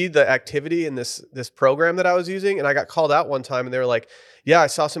could see the activity in this program that I was using, and I got called out one time, and they were like, "Yeah, I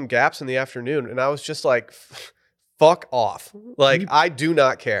saw some gaps in the afternoon," and I was just like, "Fuck off!" Like I do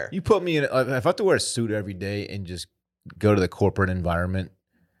not care. you put me in, if I have to wear a suit every day and just go to the corporate environment,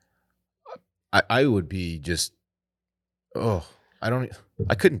 I would be just,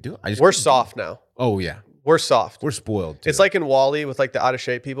 I couldn't do it. We're soft now. Oh yeah, We're soft. we're spoiled. Too. It's like in Wall-E with like the out of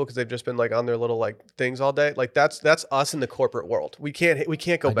shape people because they've just been like on their little like things all day. Like that's us in the corporate world. We can't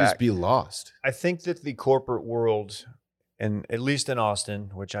go I'd back. just be lost. I think that the corporate world, and at least in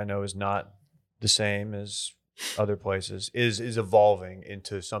Austin, which I know is not the same as other places, is evolving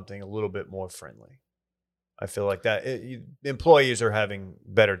into something a little bit more friendly. I feel like that employees are having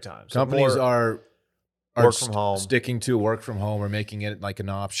better times. Companies are work from home. sticking to work from home or making it like an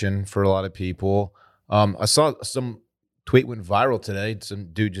option for a lot of people. I saw some tweet went viral today.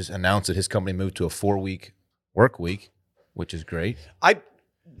 Some dude just announced that his company moved to a 4-week work week, which is great. I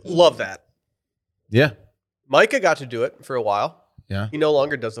love that. Yeah. Micah got to do it for a while. Yeah. He no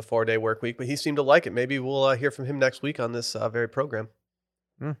longer does the 4-day work week, but he seemed to like it. Maybe we'll hear from him next week on this very program.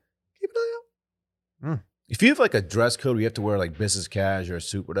 Hmm. Keep an eye out. If you have like a dress code where you have to wear like business cash or a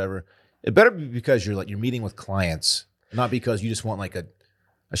suit, whatever, it better be because you're meeting with clients, not because you just want like a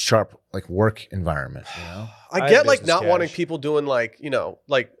sharp like work environment, you know? I I get have like business not wanting cash. people doing like,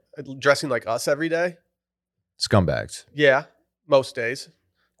 like dressing like us every day. Scumbags. Yeah, most days.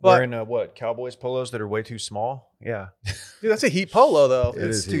 But Wearing what Cowboys polos that are way too small. Yeah, dude, that's a heat polo though. It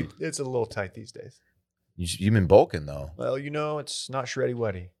is heat. it's a little tight these days. You've been bulking though. Well, it's not shreddy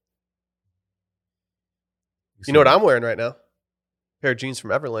wetty. You know what I'm wearing right now? Pair of jeans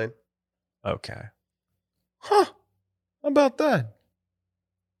from Everlane. Okay. Huh? How about that?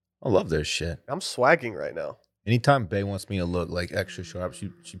 I love their shit. I'm swagging right now. Anytime Bae wants me to look like extra sharp,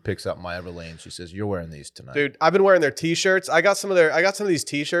 she picks up my Everlane. She says, "You're wearing these tonight." Dude, I've been wearing their t-shirts. I got some of these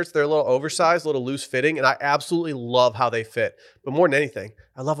t-shirts. They're a little oversized, a little loose fitting, and I absolutely love how they fit. But more than anything,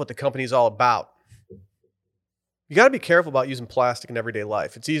 I love what the company's all about. You got to be careful about using plastic in everyday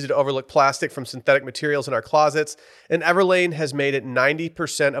life. It's easy to overlook plastic from synthetic materials in our closets, and Everlane has made it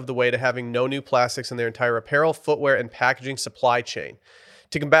 90% of the way to having no new plastics in their entire apparel, footwear, and packaging supply chain.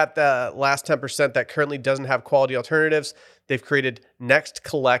 To combat the last 10% that currently doesn't have quality alternatives, they've created Next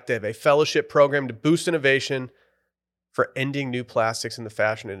Collective, a fellowship program to boost innovation for ending new plastics in the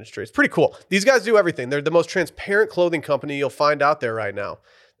fashion industry. It's pretty cool. These guys do everything. They're the most transparent clothing company you'll find out there right now.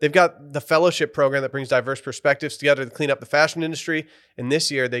 They've got the fellowship program that brings diverse perspectives together to clean up the fashion industry. And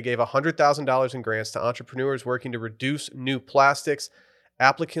this year, they gave $100,000 in grants to entrepreneurs working to reduce new plastics.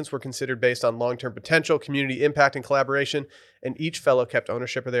 Applicants were considered based on long-term potential, community impact, and collaboration. And each fellow kept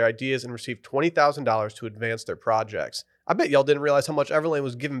ownership of their ideas and received $20,000 to advance their projects. I bet y'all didn't realize how much Everlane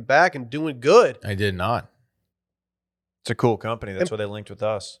was giving back and doing good. I did not. It's a cool company. That's why they linked with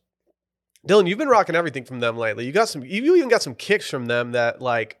us. Dylan, you've been rocking everything from them lately. You even got some kicks from them that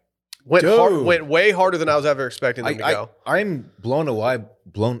like went way harder than I was ever expecting them to go. I'm blown away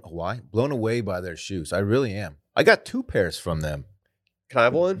by their shoes. I really am. I got 2 pairs from them. Can I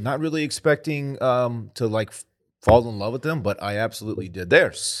have one? Not really expecting to like fall in love with them, but I absolutely did.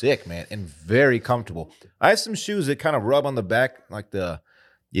 They're sick, man, and very comfortable. I have some shoes that kind of rub on the back, like the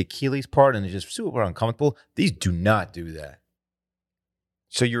Achilles part, and they're just super uncomfortable. These do not do that.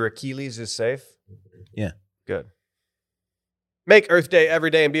 So your Achilles is safe? Yeah. Good. Make Earth Day every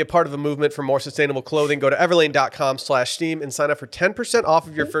day and be a part of a movement for more sustainable clothing. Go to everlane.com/steam and sign up for 10% off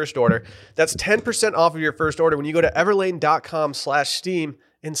of your first order. That's 10% off of your first order when you go to everlane.com/steam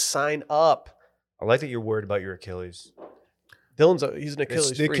and sign up. I like that you're worried about your Achilles. Dylan's he's an Achilles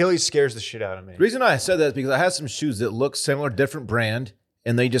The freak. Achilles scares the shit out of me. The reason I said that is because I have some shoes that look similar, different brand,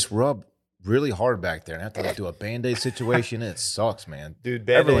 and they just rub really hard back there. And I have to like do a Band-Aid situation. And it sucks, man. Dude,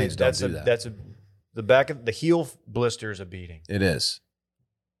 Band-Aids, Everlane's the back of the heel blister is a beating. It is.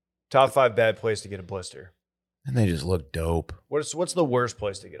 Top 5 bad place to get a blister. And they just look dope. What's the worst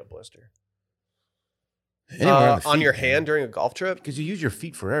place to get a blister? On on your hand during a golf trip? Because you use your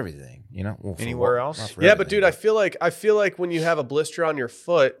feet for everything, you know? Well, Anywhere else? Yeah, but dude, I feel like when you have a blister on your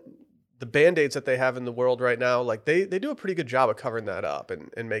foot, the Band-Aids that they have in the world right now, like they do a pretty good job of covering that up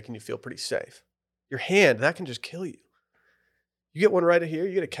and making you feel pretty safe. Your hand, that can just kill you. You get one right here,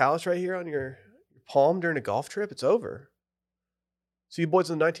 you get a callus right here on your palm during a golf trip, it's over. See you boys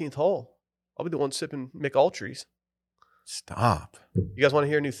in the 19th hole. I'll be the one sipping McUltries. Stop. You guys want to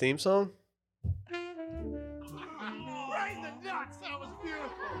hear a new theme song? Right in the nuts. That was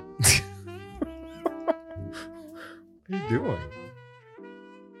beautiful. What are you doing?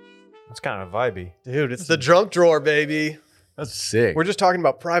 That's kind of vibey. Dude, it's the junk drawer, baby. That's sick. We're just talking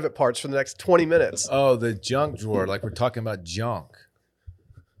about private parts for the next 20 minutes. Oh, the junk drawer. Like we're talking about junk.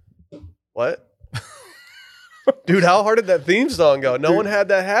 What? Dude, how hard did that theme song go? No one had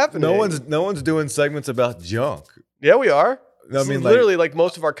that happening. No one's doing segments about junk. Yeah, we are. I mean, literally like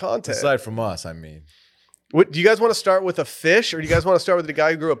most of our content. Aside from us, I mean. What, do you guys want to start with a fish, or do you guys want to start with the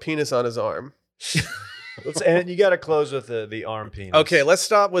guy who grew a penis on his arm? And you got to close with the arm penis. Okay, let's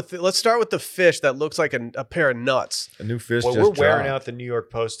start with the fish that looks like a pair of nuts. A new fish. Well, just we're wearing dropped. out the New York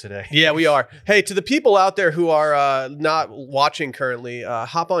Post today. Yeah, we are. Hey, to the people out there who are not watching currently,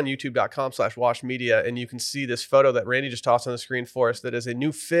 hop on youtube.com/washmedia and you can see this photo that Randy just tossed on the screen for us. That is a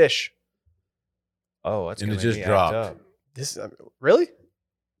new fish. Oh, that's And going it to just just dropped. up. This really?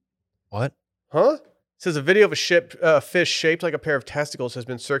 What? Huh? It says a video of a fish shaped like a pair of testicles has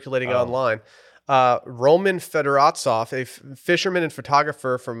been circulating online. Roman Fedoratsov, a fisherman and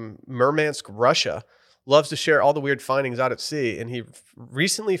photographer from Murmansk, Russia, loves to share all the weird findings out at sea. And he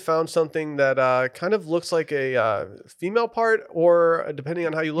recently found something that kind of looks like a female part, or depending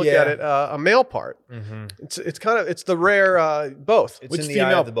on how you look at it, a male part. Mm-hmm. It's the rare both. It's Which in the eye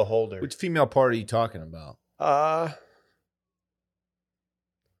female- of the beholder. Which female part are you talking about?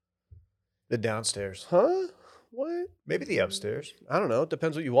 The downstairs. Huh? What? Maybe the upstairs. I don't know. It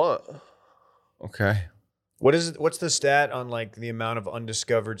depends what you want. Okay. What's the stat on like the amount of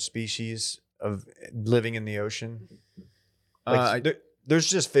undiscovered species of living in the ocean? Like, there's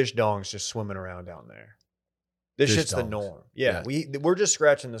just fish dongs just swimming around down there. This Fish shit's the dongs. norm. Yeah, we're just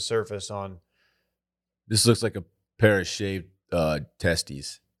scratching the surface on. This looks like a pair of shaved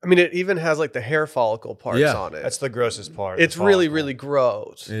testes. I mean, it even has like the hair follicle parts on it. That's the grossest part. It's the really, follicle. really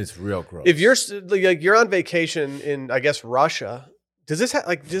gross. It's real gross. If you're on vacation in, I guess, Russia, does it?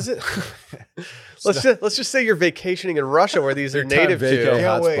 Let's just say you're vacationing in Russia where these are native to.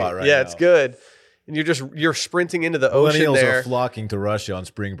 Hotspot wait. right Yeah, now. it's good. And you're sprinting into the ocean Millennials there. are flocking to Russia on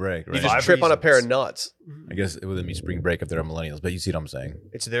spring break. Right? You just Five trip on a pair of reasons. nuts. I guess it wouldn't be spring break if they're millennials, but you see what I'm saying.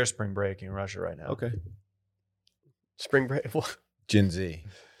 It's their spring break in Russia right now. Okay. Spring break. Gen Z.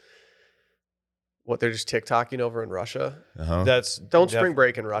 What, they're just TikToking over in Russia? Uh-huh. Don't spring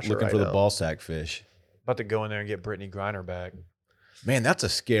break in Russia looking right for now. the ball sack fish. About to go in there and get Brittany Griner back. Man, that's a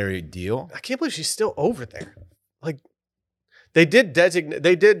scary deal. I can't believe she's still over there. Like, they did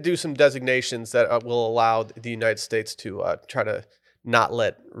do some designations that will allow the United States to try to not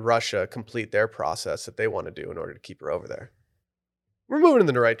let Russia complete their process that they want to do in order to keep her over there. We're moving in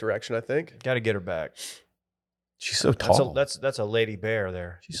the right direction, I think. Got to get her back. She's so tall. That's a lady bear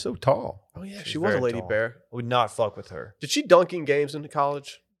there. She's so tall. Oh yeah, She's she was a very lady tall. bear. I would not fuck with her. Did she dunk in games in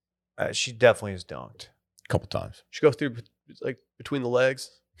college? She definitely is dunked. A couple times. She go through like between the legs,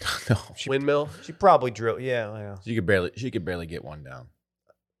 No. windmill. She probably drilled. Yeah. She could barely get one down.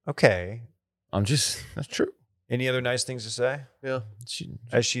 Okay. That's true. Any other nice things to say? Yeah. She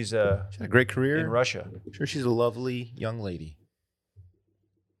As she's had a great career. in Russia. I'm sure she's a lovely young lady.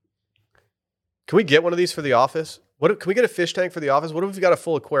 Can we get one of these for the office? Can we get a fish tank for the office? What if we've got a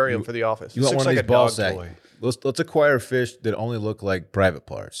full aquarium for the office? You want looks one of like these a ball dog sack? toy. Let's acquire fish that only look like private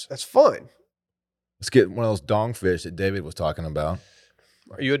parts. That's fine. Let's get one of those dong fish that David was talking about.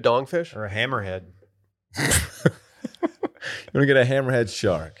 Are you a dongfish? Or a hammerhead. You're gonna get a hammerhead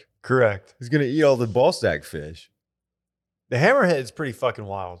shark. Correct. He's gonna eat all the ball sack fish. The hammerhead is pretty fucking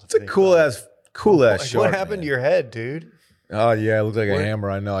wild. It's a cool ass shark. What happened man. to your head, dude? Oh yeah, it looks like What? a hammer.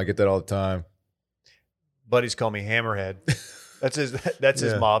 I know. I get that all the time. Buddies call me Hammerhead. That's his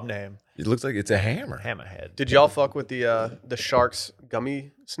Yeah. mob name. It looks like it's a hammer. Hammerhead. Did y'all fuck with the Sharks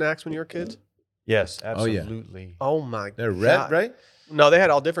gummy snacks when you were kids? Yes, Oh, yeah. absolutely. Oh my! They're red, God. right? No, they had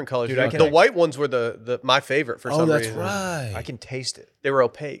all different colors. Dude, You I know, can- the white ones were the my favorite for some reason. right. I can taste it. They were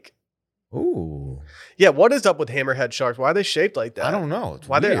opaque. Ooh, Yeah, what is up with hammerhead sharks? Why are they shaped like that? I don't know. It's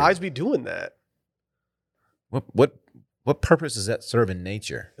Why weird. their eyes be doing that? What purpose does that serve in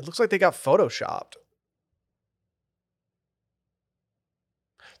nature? It looks like they got photoshopped.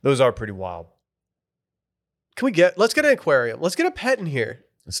 Those are pretty wild. Let's get an aquarium. Let's get a pet in here.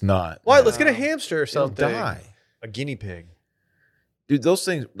 It's not. Why? Let's get a hamster or It'll something. die. A guinea pig. Dude, those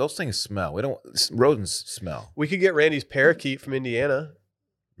things smell. Rodents smell. We could get Randy's parakeet from Indiana.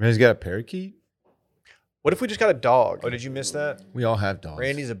 Randy's got a parakeet. What if we just got a dog? Oh, did you miss that? We all have dogs.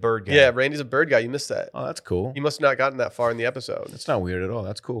 Randy's a bird guy. Yeah, Randy's a bird guy. You missed that. Oh, that's cool. You must have not gotten that far in the episode. That's not weird at all.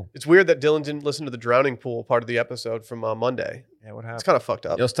 That's cool. It's weird that Dylan didn't listen to the drowning pool part of the episode from Monday. Yeah, what It's happened? kind of fucked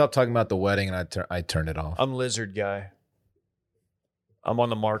up. Yo, stop talking about the wedding, and I turned it off. I'm lizard guy. I'm on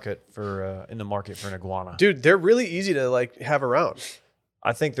the market for in the market for an iguana. Dude, they're really easy to like have around.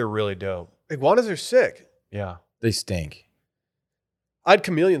 I think they're really dope. Iguanas are sick. Yeah. They stink. I had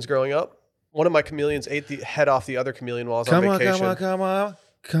chameleons growing up. One of my chameleons ate the head off the other chameleon while I was on vacation. Come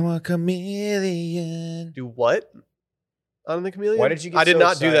on, chameleon. Do what? On the chameleon? Why did you get I did so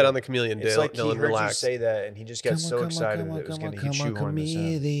not do that excited? on the chameleon, It's Dylan. like he Dylan, heard relax. you say that, and he just got so excited that it was going to get shoehorned this in.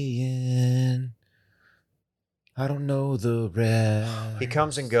 chameleon. I don't know the rest. He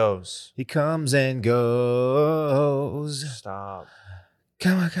comes and goes. He comes and goes. Stop.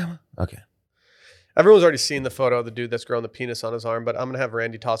 Come on. Okay. Everyone's already seen the photo of the dude that's growing the penis on his arm, but I'm going to have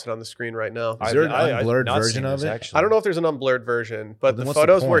Randy toss it on the screen right now. Is there an I've unblurred not version seen of this, it? Actually. I don't know if there's an unblurred version, but Well, then the what's the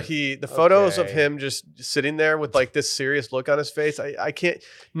photos where point? the photos of Okay. him just sitting there with like this serious look on his face, I can't,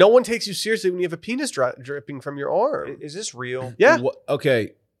 no one takes you seriously when you have a penis dripping from your arm. Is this real? Yeah.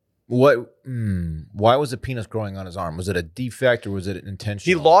 Okay. Why was the penis growing on his arm? Was it a defect or was it He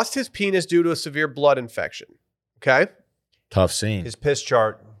intentional? lost his penis due to a severe blood infection. Okay. Tough scene. His piss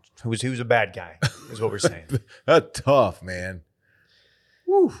chart. He was a bad guy, is what we're saying. That's tough, man.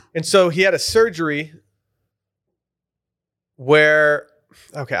 And so he had a surgery where,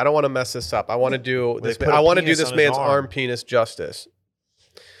 okay, I don't want to mess this up. I want to do They this. put a I want to do penis this on his man's arm. arm penis justice.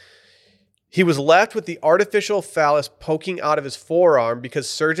 He was left with the artificial phallus poking out of his forearm because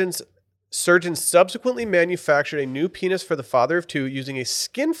surgeons subsequently manufactured a new penis for the father of two using a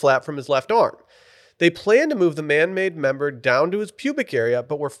skin flap from his left arm. They planned to move the man-made member down to his pubic area,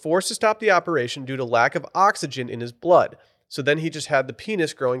 but were forced to stop the operation due to lack of oxygen in his blood. So then he just had the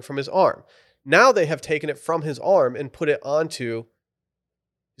penis growing from his arm. Now they have taken it from his arm and put it onto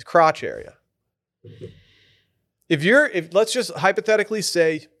his crotch area. If let's just hypothetically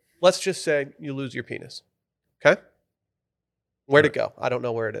say, let's just say you lose your penis. Okay? Where'd it go? I don't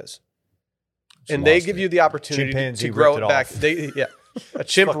know where it is. And they give you the opportunity Chimpanzee to grow ripped it it back. off. A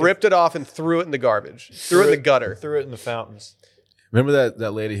chimp ripped it off and threw it in the garbage. Threw it in the gutter. Threw it in the fountains. Remember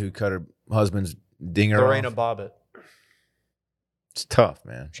that lady who cut her husband's dinger Lorena off? Bobbitt. It's tough,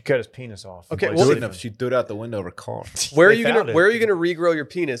 man. She cut his penis off. Okay, Like, well, sleeping. She threw it out the window of her car. Where are They you found gonna it. Where are you gonna regrow your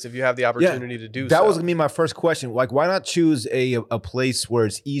penis if you have the opportunity to do so? That was gonna be my first question. Like, why not choose a place where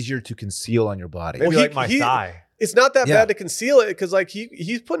it's easier to conceal on your body? Maybe Well, like my thigh. It's not that bad to conceal it because like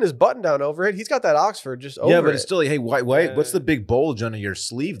he's putting his button down over it. He's got that Oxford just over it. Yeah, but it's still like, hey, what's the big bulge under your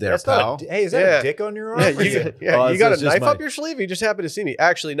sleeve there, pal? Hey, is that a dick on your arm? You got a knife up your sleeve? You just happen to see me.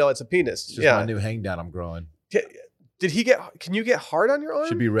 Actually, no, it's a penis. It's just my new hang down I'm growing. Can you get hard on your arm?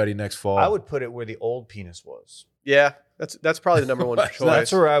 Should be ready next fall. I would put it where the old penis was. Yeah, that's probably the number one choice.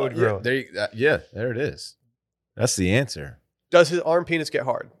 That's where I would grow. There it is. That's the answer. Does his arm penis get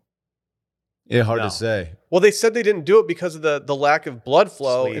hard? Yeah, hard to say. Well, they said they didn't do it because of the lack of blood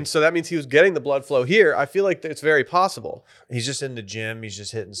flow, and so that means he was getting the blood flow here. I feel like it's very possible. He's just in the gym. He's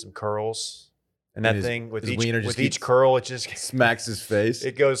just hitting some curls, and that thing with each curl, curl, it just smacks his face.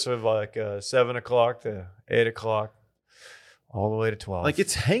 It goes from like 7 o'clock to 8 o'clock, all the way to 12. Like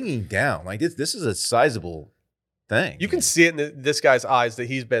it's hanging down. Like this is a sizable thing. You can see it in this guy's eyes that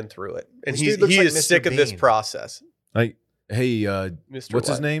he's been through it, and he like is Mr. sick of this Bean. process. Like, hey, Mr. what's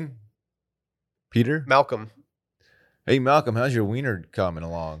his name? Peter? Malcolm. Hey, Malcolm, how's your wiener coming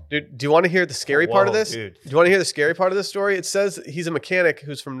along? Dude, do you want to hear the scary part of this? Dude. Do you want to hear the scary part of this story? It says he's a mechanic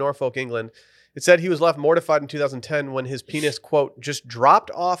who's from Norfolk, England. It said he was left mortified in 2010 when his penis, quote, just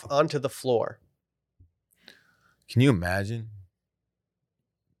dropped off onto the floor. Can you imagine?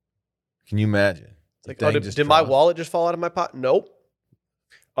 It's like, did my wallet just fall out of my pot? Nope.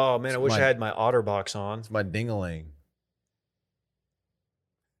 Oh, man, I wish I had my OtterBox on. It's my ding-a-ling.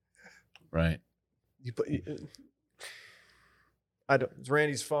 Right. It's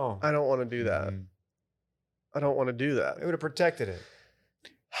Randy's phone. I don't want to do that. I don't want to do that. It would have protected it.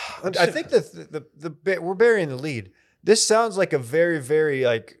 I think we're burying the lead. This sounds like a very, very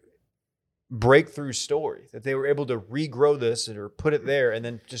like breakthrough story that they were able to regrow this or put it there and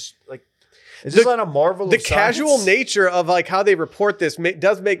then just like. Is this on a marvel of the science? Casual nature of like how they report this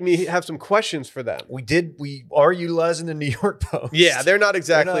does make me have some questions for them. We are utilizing the New York Post. Yeah, they're not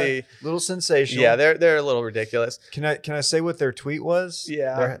exactly little sensational. Yeah, they're a little ridiculous. Can I say what their tweet was?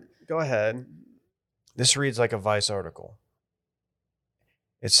 Yeah, go ahead. This reads like a Vice article.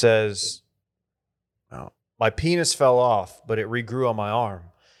 It says, "My penis fell off, but it regrew on my arm.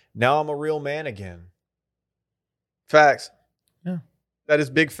 Now I'm a real man again." Facts. Yeah. That is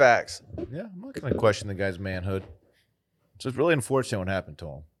big facts. Yeah, I'm not going to question the guy's manhood. So it's really unfortunate what happened to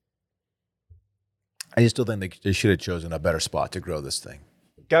him. I just still think they should have chosen a better spot to grow this thing.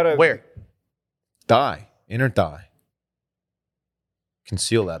 Where? Thigh. Inner thigh.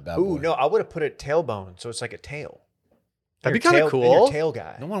 Conceal that bad boy. Ooh, no, I would have put it tailbone, so it's like a tail. That'd be kind of cool. Your tail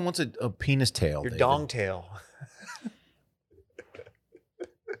guy. No one wants a penis tail. Your dong tail.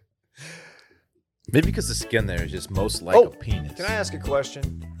 Maybe because the skin there is just most like a penis. Can I ask a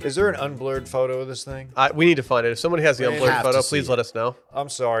question? Is there an unblurred photo of this thing? We need to find it. If somebody has the unblurred photo, please let us know. I'm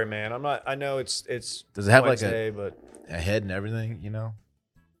sorry, man. I'm not. I know it's. Does it have Wednesday, like a head and everything? You know.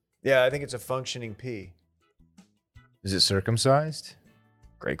 Yeah, I think it's a functioning pea. Is it circumcised?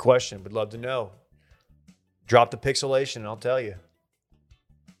 Great question. Would love to know. Drop the pixelation, and I'll tell you.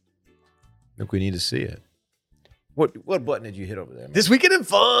 I think we need to see it. What button did you hit over there, man? This Weekend in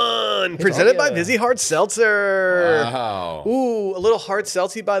Fun, presented by Vizzy Hard Seltzer. Wow. Ooh, a little hard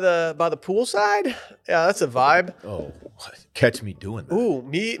seltzy by the poolside. Yeah, that's a vibe. Oh, catch me doing that. Ooh,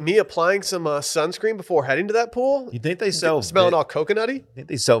 me applying some sunscreen before heading to that pool. You think they sell smelling all coconutty? You think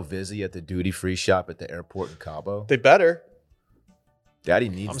they sell Vizzy at the duty free shop at the airport in Cabo? They better. Daddy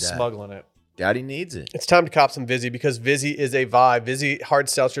needs I'm that. smuggling it. Daddy needs it. It's time to cop some Vizzy because Vizzy is a vibe. Vizzy Hard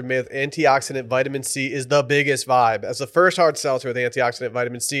Seltzer made with antioxidant vitamin C is the biggest vibe. As the first hard seltzer with antioxidant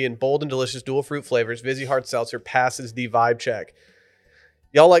vitamin C and bold and delicious dual fruit flavors, Vizzy Hard Seltzer passes the vibe check.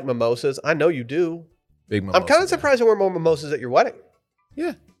 Y'all like mimosas? I know you do. Big mimosa. I'm kind of surprised there were more mimosas at your wedding.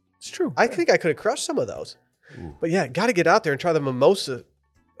 Yeah, it's true. I think I could have crushed some of those. Ooh. But yeah, got to get out there and try the mimosa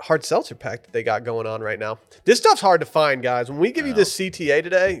hard seltzer pack that they got going on right now. This stuff's hard to find, guys. When we give you this CTA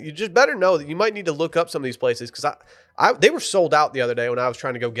today, you just better know that you might need to look up some of these places because they were sold out the other day when I was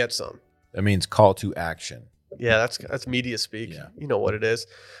trying to go get some. That means call to action. Yeah, that's media speak. Yeah. You know what it is.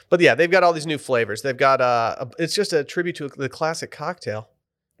 But yeah, they've got all these new flavors. They've got it's just a tribute to the classic cocktail.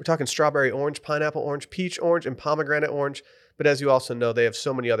 We're talking strawberry orange, pineapple orange, peach orange, and pomegranate orange. But as you also know, they have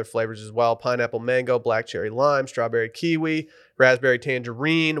so many other flavors as well. Pineapple mango, black cherry lime, strawberry kiwi, raspberry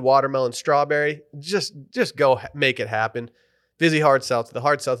tangerine, watermelon strawberry. Just go make it happen. Vizzy Hard Seltzer, the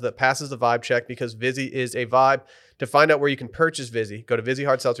hard seltzer that passes the vibe check because Vizzy is a vibe. To find out where you can purchase Vizzy, go to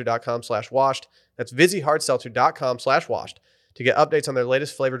VizzyHardSeltzer.com/washed. That's VizzyHardSeltzer.com/washed. To get updates on their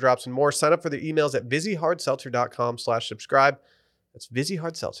latest flavor drops and more, sign up for their emails at VizzyHardSeltzer.com/subscribe. That's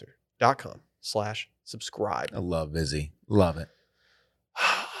VizzyHardSeltzer.com/subscribe. I love Vizzy. Love it.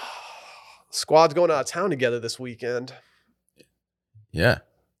 Squad's going out of town together this weekend. Yeah.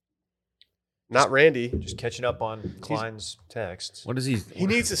 Not Randy. Just catching up on Klein's texts. What is he? He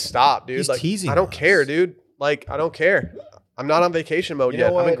needs to stop, dude. He's like, teasing I don't us. care, dude. Like, I don't care. I'm not on vacation mode You know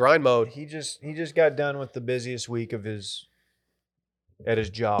yet. I'm in what? grind mode. He just got done with the busiest week of his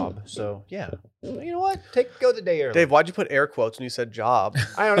job. So yeah, you know what? Go the day early. Dave, why'd you put air quotes when you said job?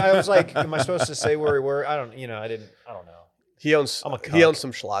 I was like, am I supposed to say where we were? I don't know. He owns some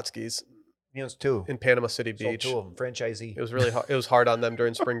Schlotzskys He owns 2 in Panama City Sold Beach. 2 of them. Franchisee. It was really hard. It was hard on them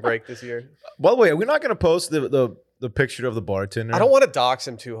during spring break this year. By the way, are we not going to post the picture of the bartender? I don't want to dox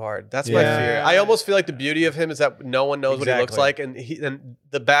him too hard. That's my Yeah. fear. I almost feel like the beauty of him is that no one knows what he looks like, and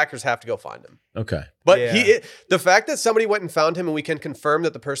the backers have to go find him. Okay. But Yeah. the fact that somebody went and found him, and we can confirm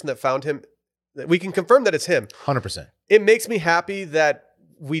that the person that found him, we can confirm that it's him. 100%. It makes me happy that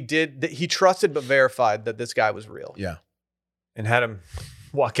that he trusted but verified that this guy was real. Yeah. And had him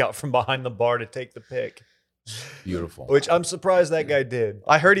walk out from behind the bar to take the pic, Beautiful. which I'm surprised that guy did.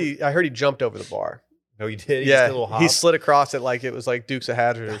 I heard he jumped over the bar. No, he did. Yeah, Just a little hop. he slid across it like it was like Dukes of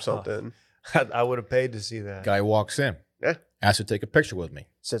Hazzard or something. I would have paid to see that. Guy walks in. Yeah. Asks to take a picture with me.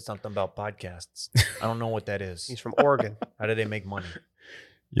 Said something about podcasts. I don't know what that is. He's from Oregon. How do they make money?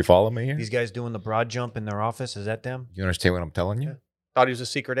 You follow me here? These guys doing the broad jump in their office, is that them? You understand what I'm telling you? Thought he was a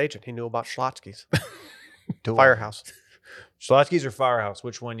secret agent. He knew about Schlotzsky's. To Firehouse. Schlotzsky's or Firehouse?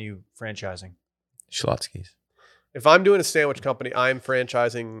 Which one you franchising? Schlotzsky's. If I'm doing a sandwich company, I'm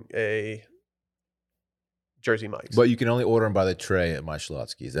franchising a Jersey Mike's. But you can only order them by the tray at my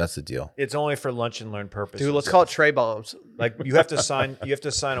Schlotzsky's. That's the deal. It's only for lunch and learn purposes. Dude, let's call it tray bombs. Like you have to sign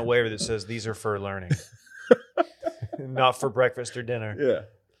a waiver that says these are for learning. Not for breakfast or dinner. Yeah.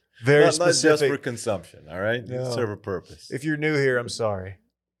 Very Not specific. just for consumption, all right? No. Serve a purpose. If you're new here, I'm sorry.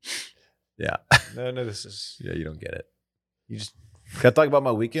 Yeah. No, this is Yeah, you don't get it. you just Can I talk about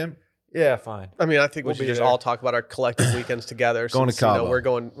my weekend? yeah, fine. I mean, I think We'll we should be just there. all talk about our collective weekends together. Going to since, you know, Cabo. we're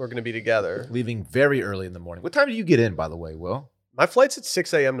going to be together. Leaving very early in the morning. What time do you get in, by the way, Will? My flight's at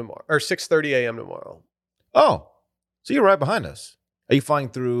 6 a.m. tomorrow, or 6:30 a.m. tomorrow. Oh, so you're right behind us. Are you flying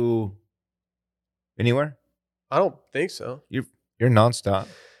through anywhere? I don't think so. You're nonstop.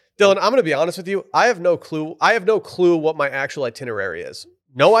 Dylan, I'm going to be honest with you. I have no clue. I have no clue what my actual itinerary is.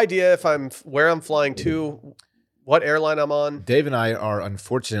 No idea where I'm flying to, what airline I'm on. Dave and I are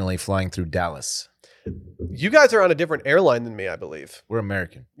unfortunately flying through Dallas. You guys are on a different airline than me, I believe. We're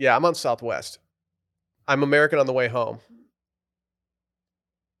American. Yeah, I'm on Southwest. I'm American on the way home.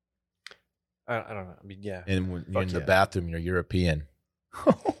 I don't know. I mean, yeah. And when you're in the yeah. bathroom, you're European.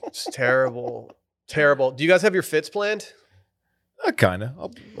 It's terrible. Terrible. Do you guys have your fits planned? Kind of.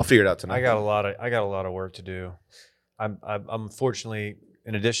 I'll figure it out tonight. I got a lot of work to do. I'm unfortunately,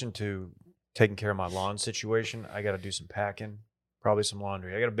 in addition to taking care of my lawn situation, I got to do some packing, probably some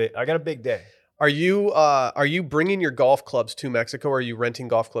laundry. I got a big day. Are you bringing your golf clubs to Mexico, or are you renting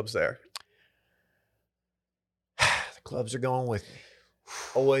golf clubs there? The clubs are going with me.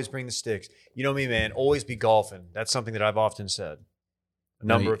 Always bring the sticks. You know me, man. Always be golfing. That's something that I've often said a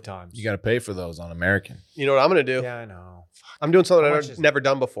number of times. You got to pay for those on American. You know what I'm going to do? Yeah, I know. I'm doing something How much I've is never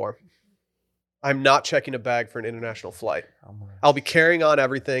done before. I'm not checking a bag for an international flight. I'm gonna- I'll be carrying on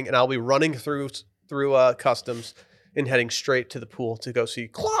everything, and I'll be running through customs and heading straight to the pool to go see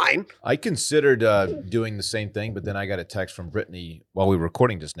Klein. I considered doing the same thing, but then I got a text from Brittany while we were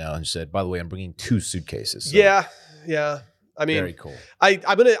recording just now and said, by the way, I'm bringing 2 suitcases. So Yeah. I mean, very cool. I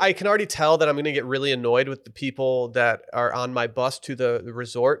can already tell that I'm gonna get really annoyed with the people that are on my bus to the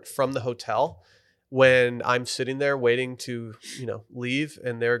resort from the hotel when I'm sitting there waiting to, leave,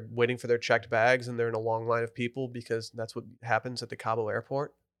 and they're waiting for their checked bags, and they're in a long line of people, because that's what happens at the Cabo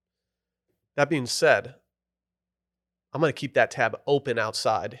airport. That being said, I'm going to keep that tab open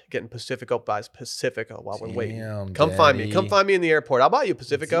outside, getting Pacifico buys Pacifico while we're waiting. Damn, Come find me. Daddy. Come find me in the airport. I'll buy you a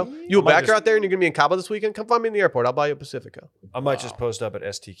Pacifico. Damn. You a I might backer just- out there and you're going to be in Cabo this weekend? Come find me in the airport. I'll buy you a Pacifico. I might just post up at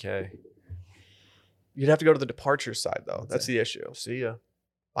STK. You'd have to go to the departure side, though. That's the issue. See ya.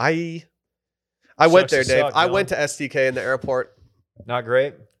 Bye. I went Sucks there, to Dave. suck, I Dylan. went to STK in the airport. Not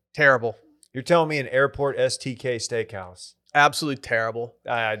great. Terrible. You're telling me an airport STK steakhouse? Absolutely terrible.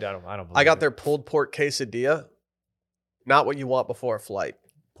 I don't believe I got it. their pulled pork quesadilla. Not what you want before a flight.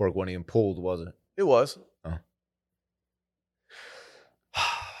 Pork wasn't even pulled, was it? It was. Oh.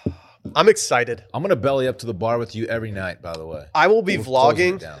 I'm excited. I'm going to belly up to the bar with you every night, by the way. I will be We're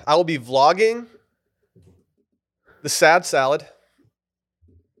closing it vlogging. down. I will be vlogging the sad salad.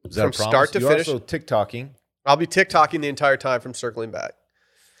 Is that From a promise? start to You're finish. also TikToking. I'll be TikToking the entire time from circling back.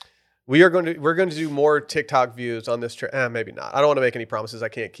 We're going to do more TikTok views on this trip. Maybe not. I don't want to make any promises I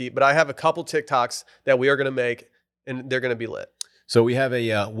can't keep, but I have a couple TikToks that we are going to make, and they're going to be lit. So we have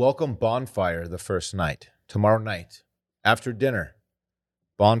a welcome bonfire the first night, tomorrow night, after dinner.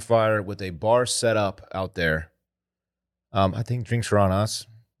 bonfire with a bar set up out there. I think drinks are on us.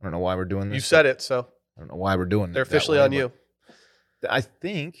 I don't know why we're doing this. You said it, so I don't know why we're doing. They're officially on you. I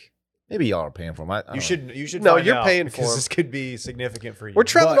think maybe y'all are paying for them. You should. No, find you're out, paying for because them. this could be significant for you. We're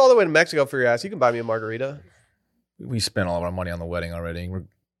traveling all the way to Mexico for your ass. You can buy me a margarita. We spent all of our money on the wedding already.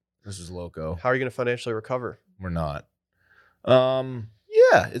 This is loco. How are you going to financially recover? We're not.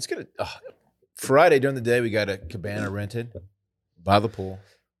 Yeah, it's gonna. Friday during the day, we got a cabana rented by the pool.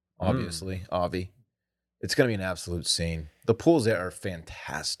 Obviously, Avi. It's gonna be an absolute scene. The pools there are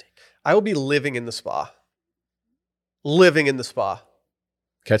fantastic. I will be living in the spa. Living in the spa.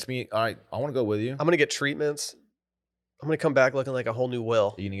 Catch me. All right, I want to go with you. I'm going to get treatments. I'm going to come back looking like a whole new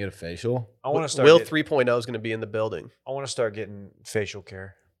Will. Are you gonna get a facial? I want to start. Will 3.0 is going to be in the building. I want to start getting facial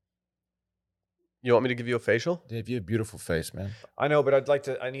care. You want me to give you a facial? Dave, you have a beautiful face, man. I know, but I'd like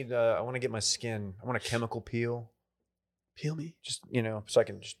to. I want to get my skin. I want a chemical peel. Peel me? Just so I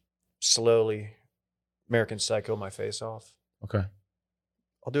can just slowly American Psycho my face off. Okay.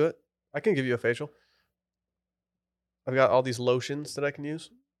 I'll do it. I can give you a facial. I've got all these lotions that I can use.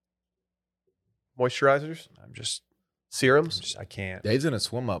 Moisturizers. Serums. I can't. Dave's gonna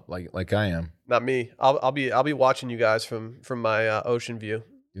swim up like I am. Not me. I'll be watching you guys from my ocean view.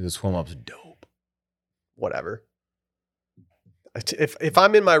 Dude, the swim up's dope. Whatever. If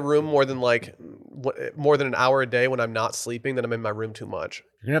I'm in my room more than an hour a day when I'm not sleeping, then I'm in my room too much.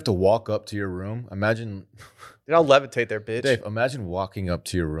 You're gonna have to walk up to your room. Imagine. Dude, I'll levitate there, bitch. Dave, imagine walking up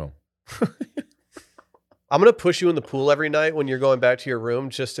to your room. I'm gonna push you in the pool every night when you're going back to your room.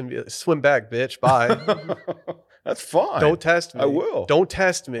 Just to swim back, bitch. Bye. That's fine. Don't test me. I will. Don't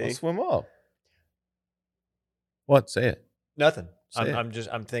test me. I'll swim up. What? Say it. Nothing. Say it.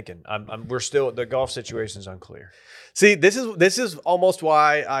 I'm thinking. We're still, the golf situation's unclear. See, this is almost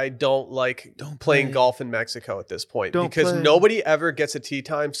why I don't like playing play. golf in Mexico at this point. Don't because play. nobody ever gets a tee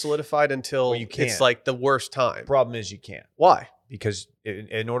time solidified until Well, you can't. it's like the worst time. Problem is you can't. Why? Because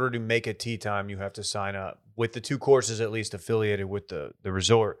in order to make a tee time, you have to sign up with the two courses at least affiliated with the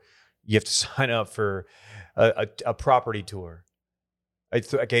resort. You have to sign up for a property tour.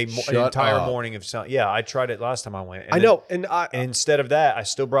 It's like an entire morning of sun. Yeah, I tried it last time I went. I know, and instead of that, I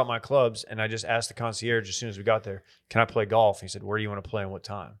still brought my clubs, and I just asked the concierge as soon as we got there, "Can I play golf?" He said, "Where do you want to play and what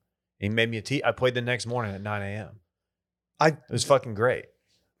time?" And he made me a tee. I played the next morning at 9 a.m. It was fucking great.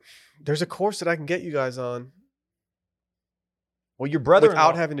 There's a course that I can get you guys on. Well, your brother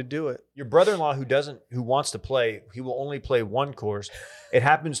without having to do it. Your brother-in-law who wants to play, he will only play one course. It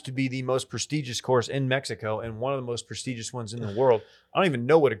happens to be the most prestigious course in Mexico and one of the most prestigious ones in the world. I don't even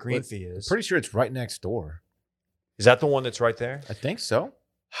know what a green fee is. I'm pretty sure it's right next door. Is that the one that's right there? I think so.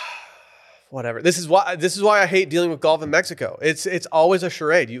 Whatever. This is why I hate dealing with golf in Mexico. It's always a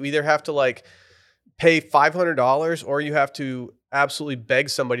charade. You either have to pay $500 or you have to absolutely beg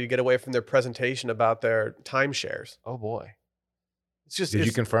somebody to get away from their presentation about their timeshares. Oh boy. It's just. Did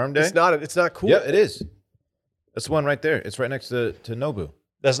you confirm, Dave? It's not cool. Yeah, it is. That's the one right there. It's right next to Nobu.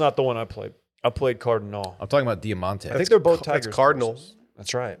 That's not the one I played. I played Cardinal. I'm talking about Diamante. I think they're both Tigers. That's Cardinals. Courses.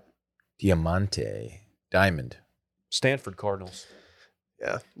 That's right. Diamante. Diamond. Stanford Cardinals.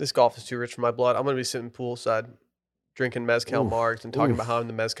 Yeah, this golf is too rich for my blood. I'm going to be sitting poolside, drinking mezcal margs and talking about how I'm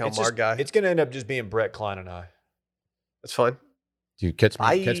the mezcal marg guy. It's going to end up just being Brett Klein and I. That's fine. Dude, catch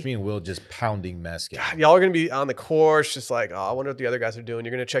me and Will just pounding mezcal. God, y'all are going to be on the course just like, I wonder what the other guys are doing.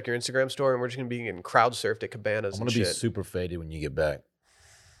 You're going to check your Instagram story, and we're just going to be getting crowd surfed at cabanas. I'm going to be super faded when you get back.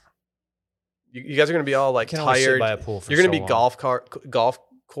 You guys are going to be all tired. By a pool for You're going to be long. golf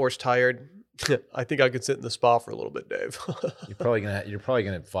course tired. I think I could sit in the spa for a little bit, Dave. You're probably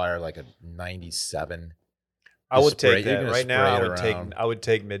gonna fire like a 97. I would take that right now. I would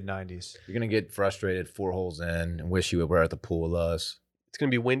take mid-90s. You're gonna get frustrated 4 holes in and wish you were at the pool with us. It's gonna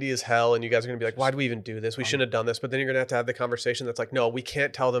be windy as hell, and you guys are gonna be like, "Why do we even do this? We shouldn't have done this." But then you're gonna have the conversation that's like, "No, we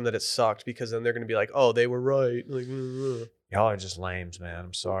can't tell them that it sucked because then they're gonna be like, oh, they were right." Like, y'all are just lames, man.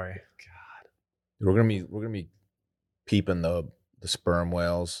 I'm sorry. God, we're gonna be peeping the sperm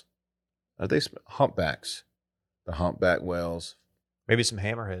whales. Are they humpbacks? The humpback whales. Maybe some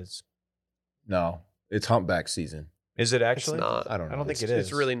hammerheads. No, it's humpback season. Is it actually? It's not. I don't know. I don't think it is.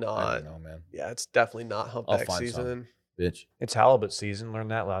 It's really not. I don't know, man. Yeah, it's definitely not humpback find season. some. Bitch. It's halibut season.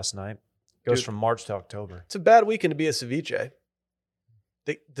 Learned that last night. Goes from March to October. It's a bad weekend to be a ceviche.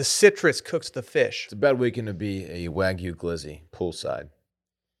 The citrus cooks the fish. It's a bad weekend to be a Wagyu glizzy poolside.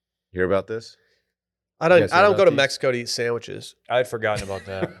 You hear about this? I don't go to Mexico to eat sandwiches. I had forgotten about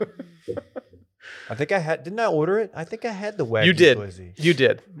that. I think didn't I order it? I think I had the Wagyu You did. glizzy. You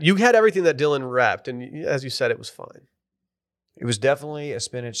did. You had everything that Dylan wrapped, and as you said, it was fine. It was definitely a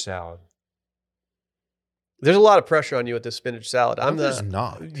spinach salad. There's a lot of pressure on you with this spinach salad. There's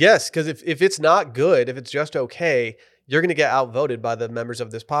not. Yes, because if it's not good, if it's just okay, you're going to get outvoted by the members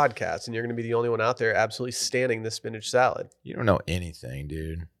of this podcast, and you're going to be the only one out there absolutely standing this spinach salad. You don't know anything,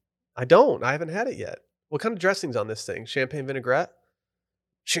 dude. I don't. I haven't had it yet. What kind of dressing's on this thing? Champagne vinaigrette?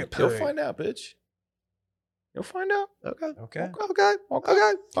 Champagne. You'll find out, bitch. You'll find out. Okay. Okay.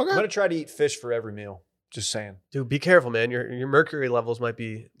 I'm gonna try to eat fish for every meal. Just saying. Dude, be careful, man. Your mercury levels might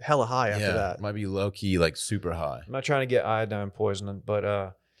be hella high after that. Might be low key, like super high. I'm not trying to get iodine poisoning, but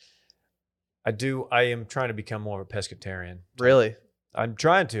I am trying to become more of a pescatarian. Really? I'm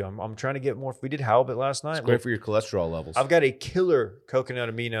trying to. I'm trying to get more. We did halibut last night. It's great for your cholesterol levels. I've got a killer coconut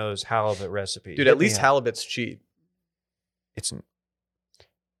aminos halibut recipe. Dude, at least halibut's cheap. It's not.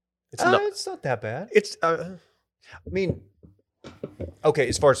 It's not that bad. It's. I mean, okay,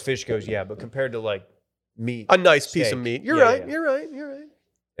 as far as fish goes, yeah, but compared to like meat, a nice steak, piece of meat. You're yeah, right. yeah. You're right. You're right.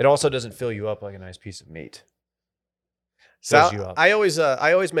 It also doesn't fill you up like a nice piece of meat. I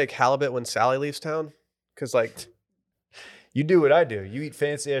always make halibut when Sally leaves town, because like you do what I do. You eat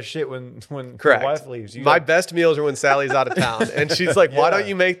fancy ass shit when correct. your wife leaves. My best meals are when Sally's out of town, and she's like, "Why don't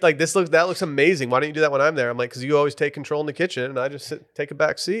you make like this? That looks amazing. Why don't you do that when I'm there?" I'm like, "Because you always take control in the kitchen, and I just take a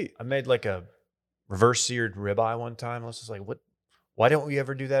back seat." I made like a reverse seared ribeye one time. I was just like, "What? Why don't we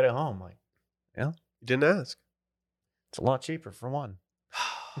ever do that at home?" Like, you didn't ask. It's a lot cheaper for one.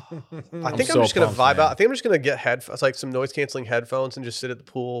 I think I'm just gonna vibe out. I think I'm just gonna get headphones, like some noise canceling headphones, and just sit at the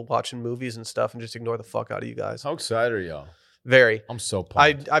pool watching movies and stuff, and just ignore the fuck out of you guys. How excited are y'all? Very. I'm so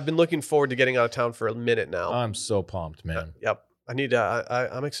pumped. I've been looking forward to getting out of town for a minute now. I'm so pumped, man. Yep. I need to.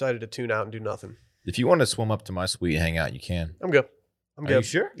 I'm excited to tune out and do nothing. If you want to swim up to my suite, hang out, you can. I'm good. I'm good. Are you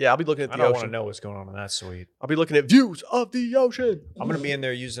sure? Yeah, I'll be looking at the I don't ocean. want to know what's going on in that suite. I'll be looking at views of the ocean. I'm gonna be in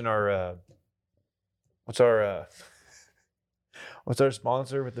there using our what's our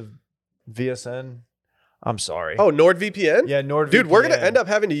sponsor with the VSN? I'm sorry. Oh, NordVPN? Yeah, NordVPN. Dude, we're going to end up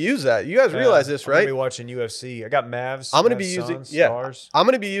having to use that. You guys realize this, right? I'm going to be watching UFC. I got Mavs. I'm going to be using Stars. I'm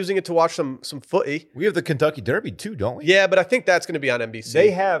going to be using it to watch some footy. We have the Kentucky Derby too, don't we? Yeah, but I think that's going to be on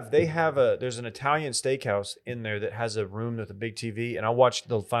NBC. There's an Italian steakhouse in there that has a room with a big TV, and I watched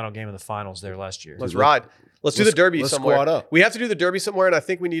the final game of the finals there last year. Let's ride. Let's do the Derby somewhere. Squad up. We have to do the Derby somewhere, and I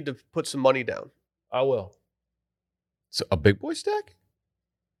think we need to put some money down. I will. So a big boy stack?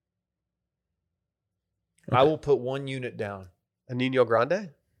 Okay. I will put 1 unit down. A Nino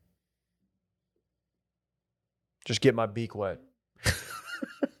Grande? Just get my beak wet.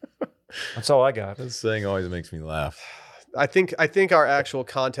 That's all I got. This saying always makes me laugh. I think our actual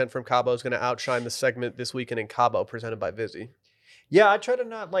content from Cabo is going to outshine the segment This Weekend in Cabo presented by Vizzy. Yeah, I try to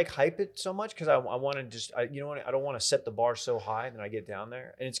not like hype it so much because I want to just I don't want to set the bar so high that I get down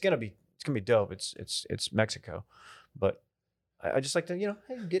there, and it's gonna be dope. It's Mexico, but I just like to hey,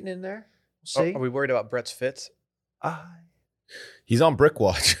 I'm getting in there. See, are we worried about Brett's fits? He's on Brick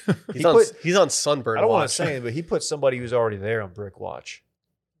Watch. He's on Sunburn. I don't want watch. to say it, but he put somebody who's already there on Brick Watch.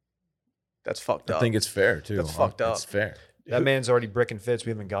 That's fucked up. I think it's fair too. That's fucked up. It's fair. That man's already bricking fits. We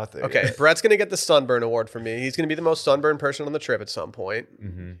haven't got there. Okay, yet. Brett's gonna get the Sunburn Award from me. He's gonna be the most sunburned person on the trip at some point.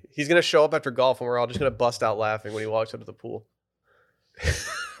 Mm-hmm. He's gonna show up after golf, and we're all just gonna bust out laughing when he walks up to the pool.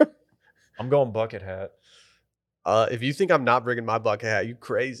 I'm going bucket hat. If you think I'm not bringing my bucket hat, you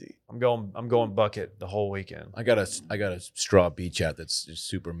crazy. I'm going bucket the whole weekend. I got a straw beach hat that's just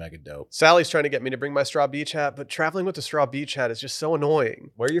super mega dope. Sally's trying to get me to bring my straw beach hat, but traveling with the straw beach hat is just so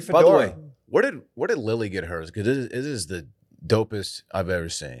annoying. Wear your By fedora. the way, where did Lily get hers? Because it is the dopest I've ever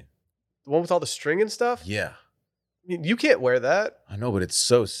seen. The one with all the string and stuff? Yeah. I mean, you can't wear that. I know, but it's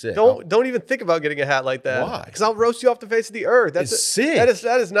so sick. Don't even think about getting a hat like that. Why? Because I'll roast you off the face of the earth. It's sick.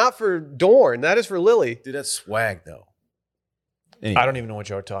 That is not for Dorn. That is for Lily. Dude, that's swag though. Anyway. I don't even know what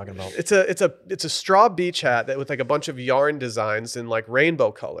y'all are talking about. It's a straw beach hat that with like a bunch of yarn designs in like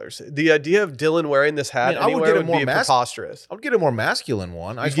rainbow colors. The idea of Dylan wearing this hat anywhere would be preposterous. I would get a more masculine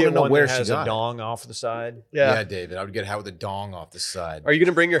one. I You just want get to know one where that she has got a dong off the side. Yeah, David. I would get a hat with a dong off the side. Are you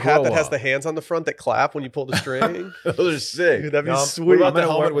gonna bring your hat Grow that has up. the hands on the front that clap when you pull the string? Those are sick. Dude, that'd be No, sweet. What about I'm the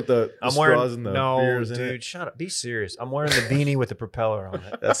gonna helmet wear- with the I'm straws wearing and the no, beers in dude. it? Shut up. Be serious. I'm wearing the beanie with the propeller on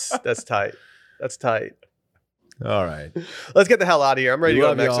it. That's tight. That's tight. All right. Let's get the hell out of here. I'm ready to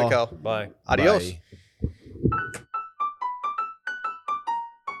go to Love y'all. Mexico. Bye. Adios. Bye.